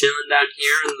just chilling down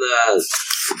here in the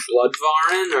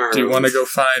Bloodvarren, or do you want to go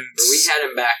find? Are we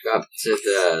heading back up to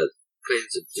the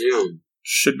Plains of Doom?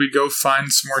 Should we go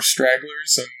find some more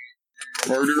stragglers and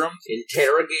murder them?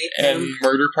 Interrogate them? And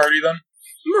murder party them?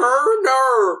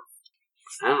 Murder!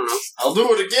 I don't know. I'll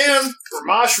do it again.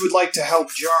 Ramash would like to help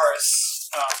Jairus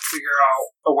figure out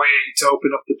a way to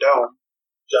open up the dome.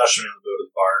 Josh and I will go to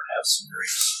the bar and have some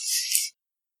drinks.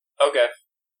 Okay.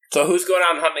 So who's going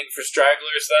out hunting for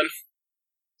stragglers then?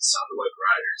 Sounded like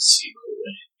Ryder's Sibo.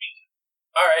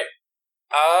 Alright.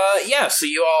 Yeah, so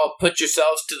you all put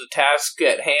yourselves to the task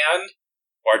at hand,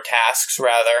 or tasks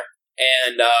rather,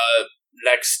 and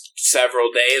next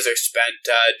several days are spent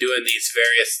doing these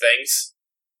various things.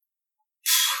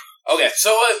 Okay,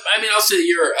 so I mean, I'll say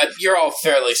you're all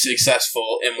fairly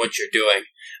successful in what you're doing.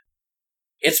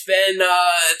 It's been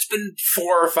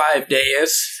 4 or 5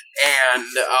 days, and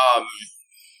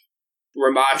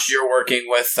Ramash, you're working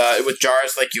with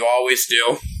Jairus like you always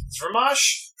do. Does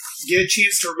Ramash get a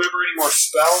chance to remember any more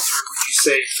spells, or would you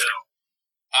say no?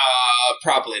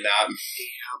 Probably not.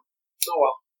 Yeah. Oh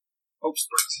well. Hope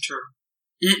springs eternal.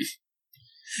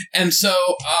 And so,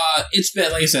 it's been,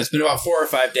 like I said, it's been about 4 or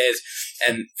 5 days,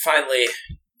 and finally,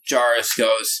 Jairus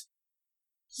goes,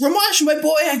 Ramash, my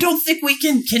boy, I don't think we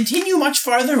can continue much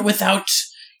farther without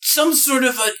some sort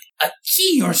of a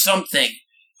key or something.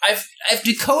 I've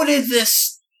decoded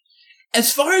this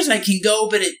as far as I can go,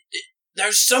 but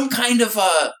there's some kind of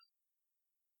I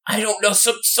don't know,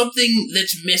 something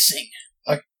that's missing.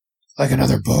 Like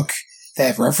another book that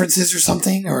have references or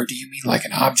something? Or do you mean like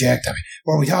an object? I mean,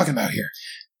 what are we talking about here?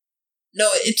 No,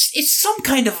 it's some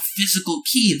kind of a physical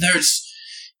key.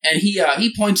 And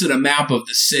he points at a map of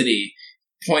the city,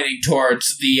 pointing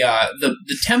towards the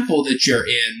temple that you're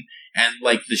in, and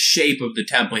like the shape of the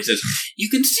temple. He says, you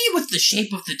can see with the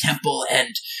shape of the temple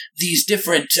and these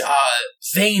different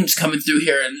veins coming through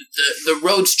here and the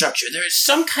road structure, there is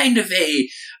some kind of a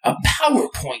power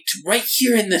point right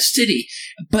here in the city.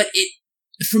 But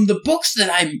from the books that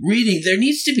I'm reading, there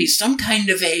needs to be some kind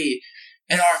of an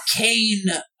arcane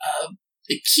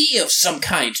a key of some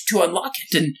kind to unlock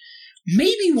it. And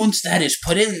maybe once that is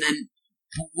put in, then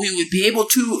we would be able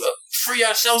to free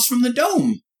ourselves from the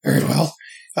dome. Very well.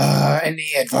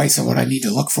 Any advice on what I need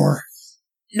to look for?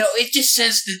 No, it just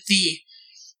says that the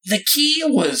key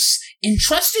was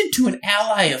entrusted to an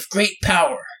ally of great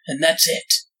power, and that's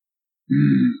it.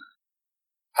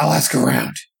 I'll ask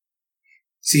around.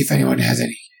 See if anyone has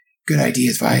any good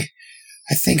ideas, but I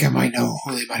think I might know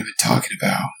who they might have been talking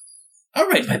about. All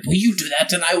right, my boy, you do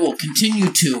that, and I will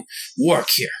continue to work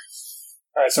here.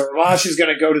 All right, so Ramash is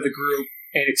going to go to the group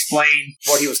and explain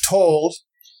what he was told.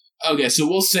 Okay, so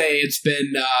we'll say it's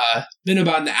been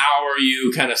about an hour.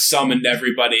 You kind of summoned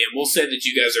everybody, and we'll say that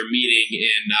you guys are meeting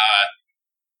in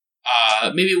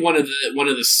maybe one of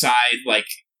the side like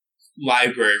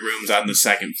library rooms on the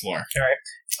second floor. All right.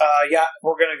 Yeah,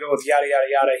 we're gonna go with yada yada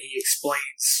yada. He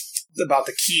explains about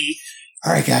the key.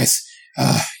 All right, guys.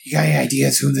 You got any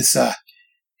ideas who this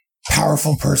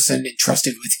powerful person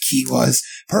entrusted with the key was?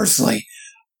 Personally,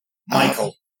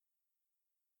 Michael.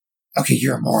 Okay,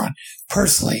 you're a moron.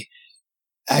 Personally,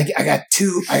 I got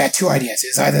two ideas.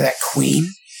 It's either that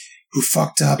queen who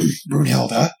fucked up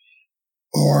Brunhilde,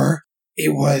 or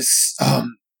it was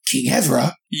King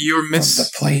Ezra from the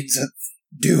Plains of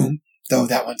Doom. Though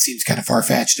that one seems kind of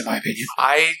far-fetched, in my opinion.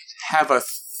 I have a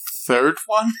third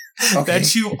one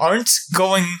that you aren't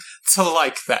going to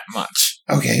like that much.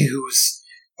 Okay,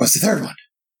 what's the third one?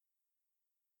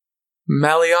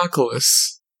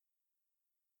 Malleoculus.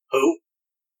 Who?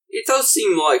 It does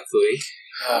seem likely.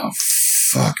 Oh,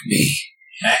 fuck me.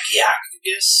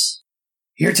 Machiaculus?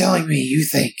 You're telling me you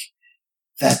think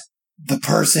that the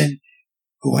person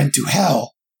who went to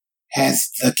hell has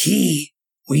the key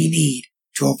we need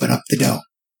to open up the dome?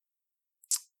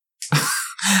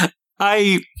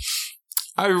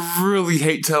 I really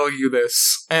hate telling you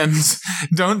this, and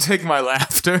don't take my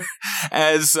laughter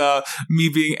as me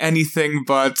being anything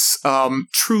but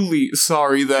truly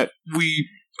sorry that we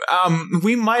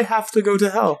might have to go to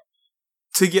hell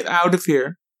to get out of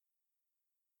here.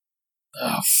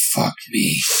 Oh, fuck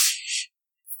me.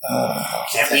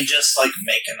 Can't we just,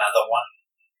 make another one?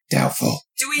 Doubtful.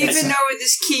 Do we even know where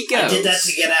this key goes? I did that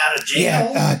to get out of jail.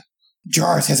 Yeah,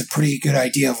 Jarvis has a pretty good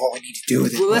idea of what we need to do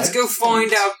with it. Well, let's go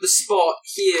find out the spot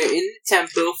here in the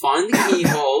temple, find the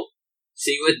keyhole,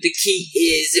 see what the key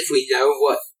is, if we know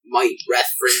what might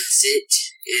reference it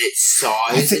in its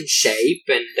size and shape,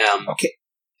 and, Okay,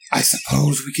 I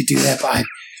suppose we could do that by...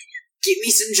 Give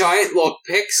me some giant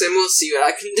lockpicks and we'll see what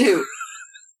I can do.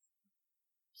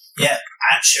 Yeah,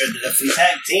 I'm sure that if we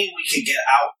tag team, we could get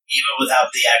out even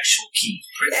without the actual key.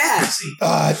 Pretty easy.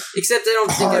 Except I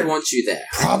don't think I want you there.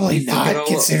 Probably not,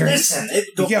 considering... Listen,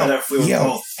 it'd go better if we were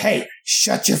both. Hey,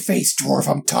 shut your face, dwarf,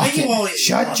 I'm talking.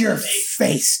 Shut your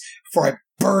face before I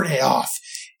burn it off.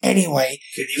 Anyway,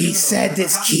 he said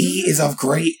this key is of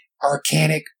great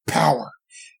arcanic power.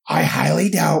 I highly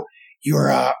doubt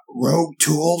your rogue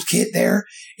toolkit there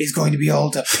is going to be able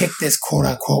to pick this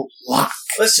quote-unquote lock.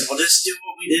 Listen, we'll just do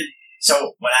what we did.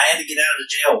 So, when I had to get out of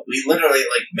jail, we literally,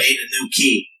 made a new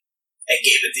key and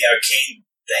gave it the arcane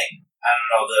thing. I don't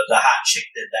know, the hot chick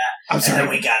did that. I'm sorry. And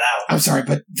then we got out. I'm sorry,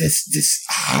 but this it's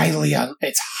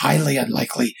highly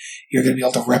unlikely you're going to be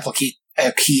able to replicate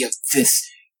a key of this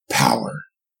power.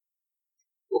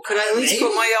 Well, could I at least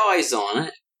put my eyes on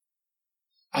it?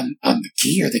 On the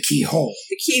key or the keyhole?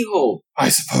 The keyhole. I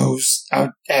suppose I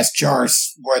would ask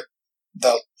Jarvis what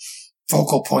the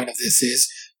focal point of this is.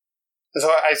 So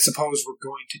I suppose we're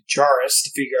going to Jarvis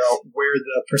to figure out where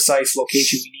the precise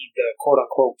location we need the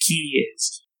quote-unquote key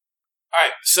is.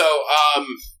 Alright, so,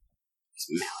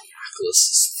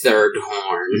 Malleolus' third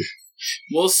horn.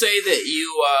 We'll say that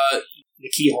you, The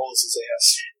keyhole is his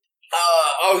ass.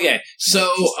 okay,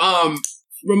 so,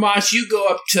 Ramash, you go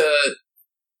up to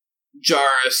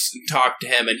Jarvis and talk to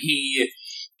him, and he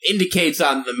indicates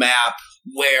on the map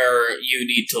where you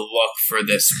need to look for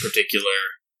this particular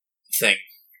thing.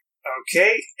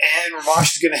 Okay, and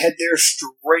Ramash is going to head there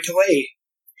straight away.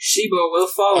 Shibo will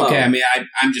follow. Okay, I mean,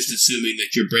 I'm just assuming that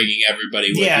you're bringing everybody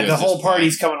with you. Yeah, the whole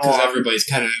party's coming along. Because everybody's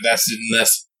kind of invested in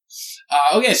this.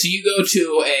 Okay, so you go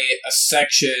to a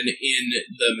section in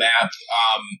the map,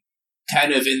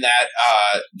 kind of in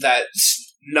that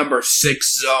number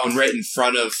 6 zone right in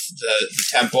front of the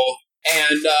temple,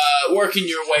 and working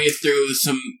your way through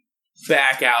some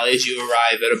back alleys, you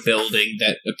arrive at a building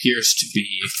that appears to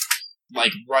be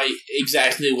right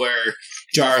exactly where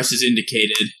Jarvis has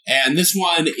indicated, and this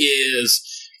one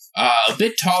is a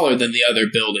bit taller than the other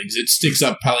buildings. It sticks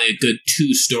up probably a good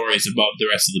 2 stories above the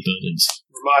rest of the buildings.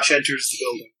 Ramash enters the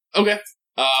building. Okay.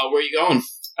 Where are you going?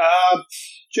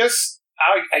 Just,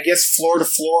 I guess, floor to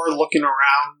floor, looking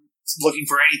around, looking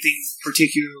for anything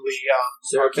particularly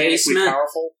arcanically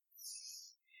powerful.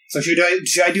 So should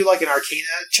I do an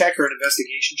Arcana check or an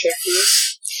investigation check for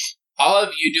this? All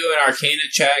of you do an Arcana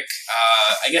check.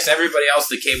 I guess everybody else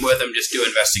that came with him just do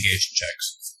investigation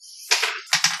checks.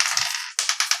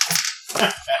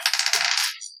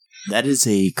 That is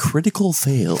a critical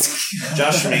fail.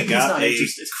 Joshua got a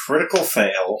critical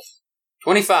fail.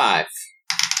 25.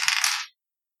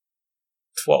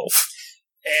 12.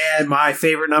 And my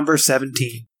favorite number,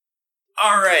 17.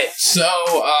 Alright, so,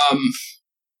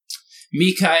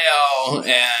 Mikael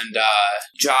and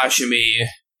Joshua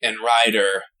and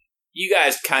Ryder, you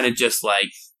guys kind of just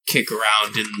kick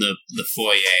around in the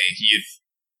foyer. You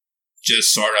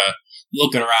just sort of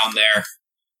looking around there.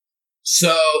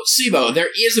 So, Sibo, there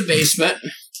is a basement.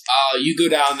 You go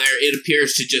down there. It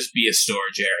appears to just be a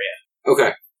storage area.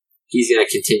 Okay. He's going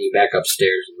to continue back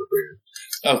upstairs in the room.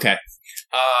 Okay.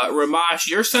 Ramash,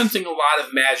 you're sensing a lot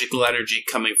of magical energy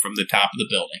coming from the top of the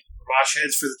building. Ramash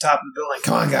heads for the top of the building.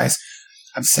 Come on, guys.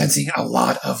 I'm sensing a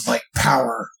lot of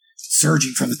power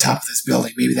surging from the top of this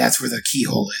building. Maybe that's where the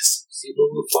keyhole is. Sibo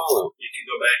will follow. You can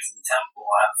go back to the temple,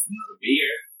 have another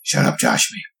beer. Shut up,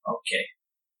 Joshua. Okay.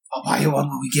 I'll buy you one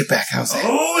when we get back. How's that?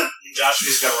 Oh,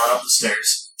 Joshua's gonna run up the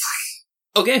stairs.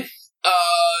 Okay.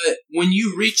 When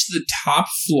you reach the top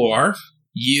floor,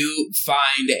 you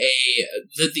find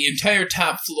that the entire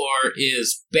top floor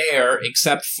is bare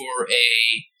except for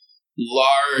a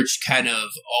large kind of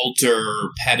altar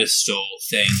pedestal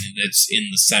thing that's in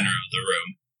the center of the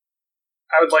room.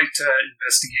 I would like to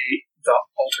investigate the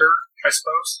altar, I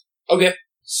suppose. Okay.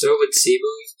 So would Sibo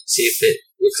see if it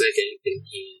looks like anything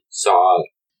he saw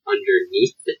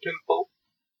underneath the temple?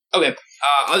 Okay.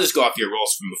 I'll just go off your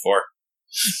rolls from before.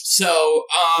 So,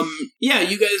 yeah,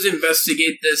 you guys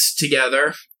investigate this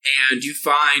together, and you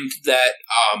find that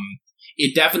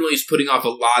it definitely is putting off a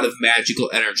lot of magical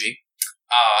energy.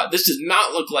 This does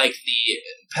not look like the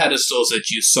pedestals that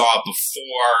you saw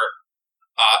before,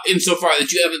 insofar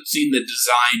that you haven't seen the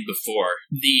design before.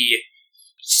 The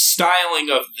styling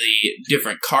of the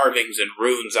different carvings and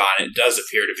runes on it does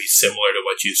appear to be similar to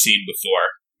what you've seen before.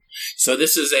 So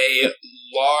this is a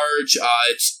large,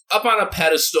 it's up on a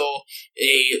pedestal,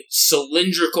 a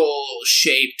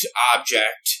cylindrical-shaped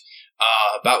object,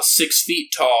 about 6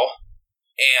 feet tall,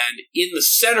 and in the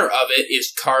center of it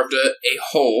is carved a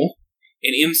hole,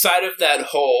 and inside of that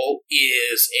hole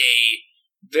is a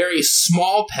very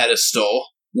small pedestal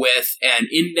with an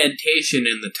indentation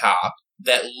in the top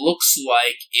that looks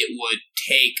like it would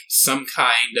take some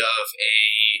kind of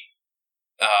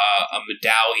a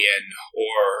medallion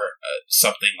or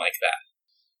something like that.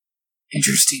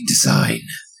 Interesting design.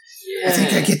 Yeah.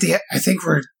 I think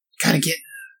we're kind of getting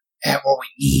at what we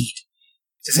need.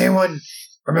 Does anyone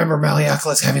remember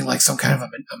Malleoculus having like some kind of a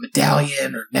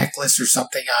medallion or necklace or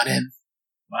something on him?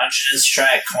 Why don't you just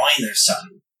try a coin or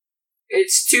something?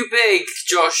 It's too big,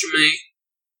 Joshua.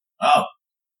 Oh.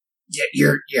 Yeah,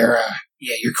 your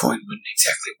coin wouldn't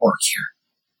exactly work here.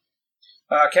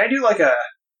 Can I do like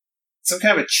some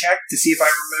kind of a check to see if I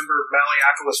remember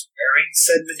Malleoculus wearing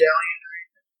said medallion?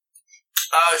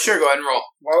 Sure, go ahead and roll.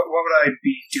 What would I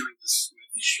be doing this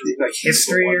with? Like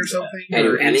history or something? Hey,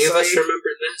 do Or any of us insight?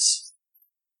 remember this?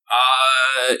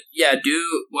 Yeah, I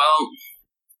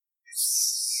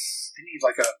need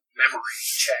like a memory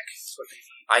check. That's what they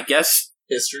need. I guess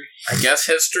History.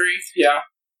 yeah.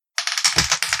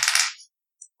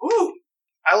 Ooh!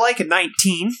 I like a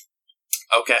 19.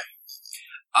 Okay.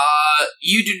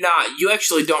 You do not. You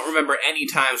actually don't remember any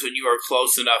times when you were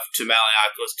close enough to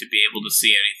Malleoculus to be able to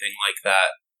see anything like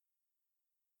that.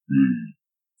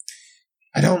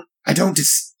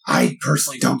 I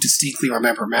personally don't distinctly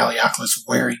remember Malleoculus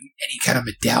wearing any kind of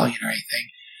medallion or anything.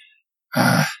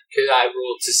 Could I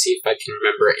roll to see if I can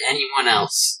remember anyone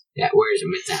else that wears a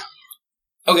medallion?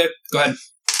 Okay, go ahead.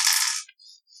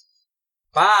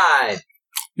 5.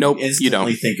 Nope, you don't.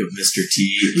 Instantly think of Mr.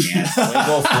 T and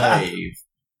Flavor Flav.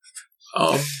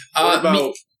 What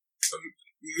about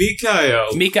Mikhail?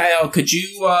 Mikhail, could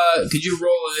you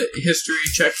roll a history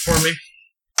check for me?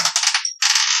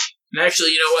 And actually,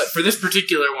 you know what? For this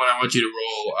particular one, I want you to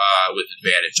roll with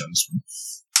advantage on this one.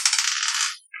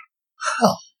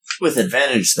 Oh, with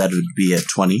advantage, that would be a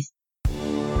 20.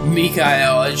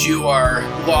 Mikhail, as you are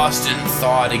lost in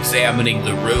thought examining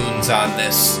the runes on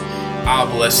this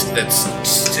obelisk that's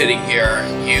sitting here,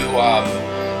 you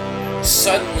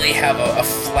suddenly have a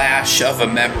flash of a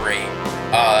memory.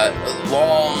 A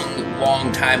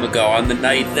long time ago, on the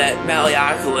night that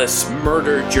Malleoculus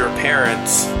murdered your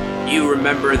parents, you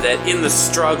remember that in the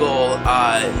struggle,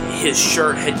 his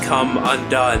shirt had come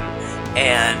undone,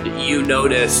 and you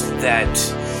noticed that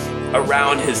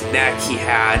around his neck he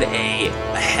had a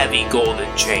heavy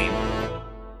golden chain.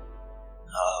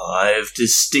 I've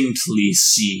distinctly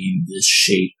seen this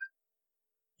shape,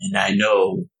 and I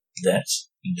know that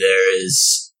there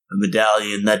is a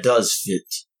medallion that does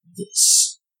fit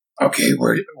this. Okay,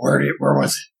 where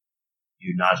was it?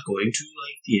 You're not going to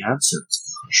like the answer,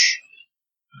 Josh.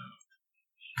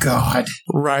 God.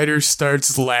 Ryder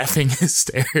starts laughing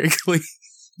hysterically.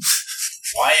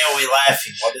 Why are we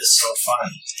laughing? What is so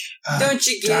funny? Don't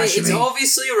you get it? It's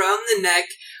obviously around the neck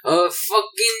of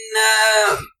fucking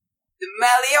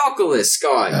Malleoculus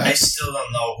guy. I still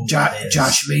don't know who that is.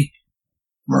 Josh, me,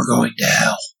 we're going to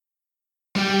hell.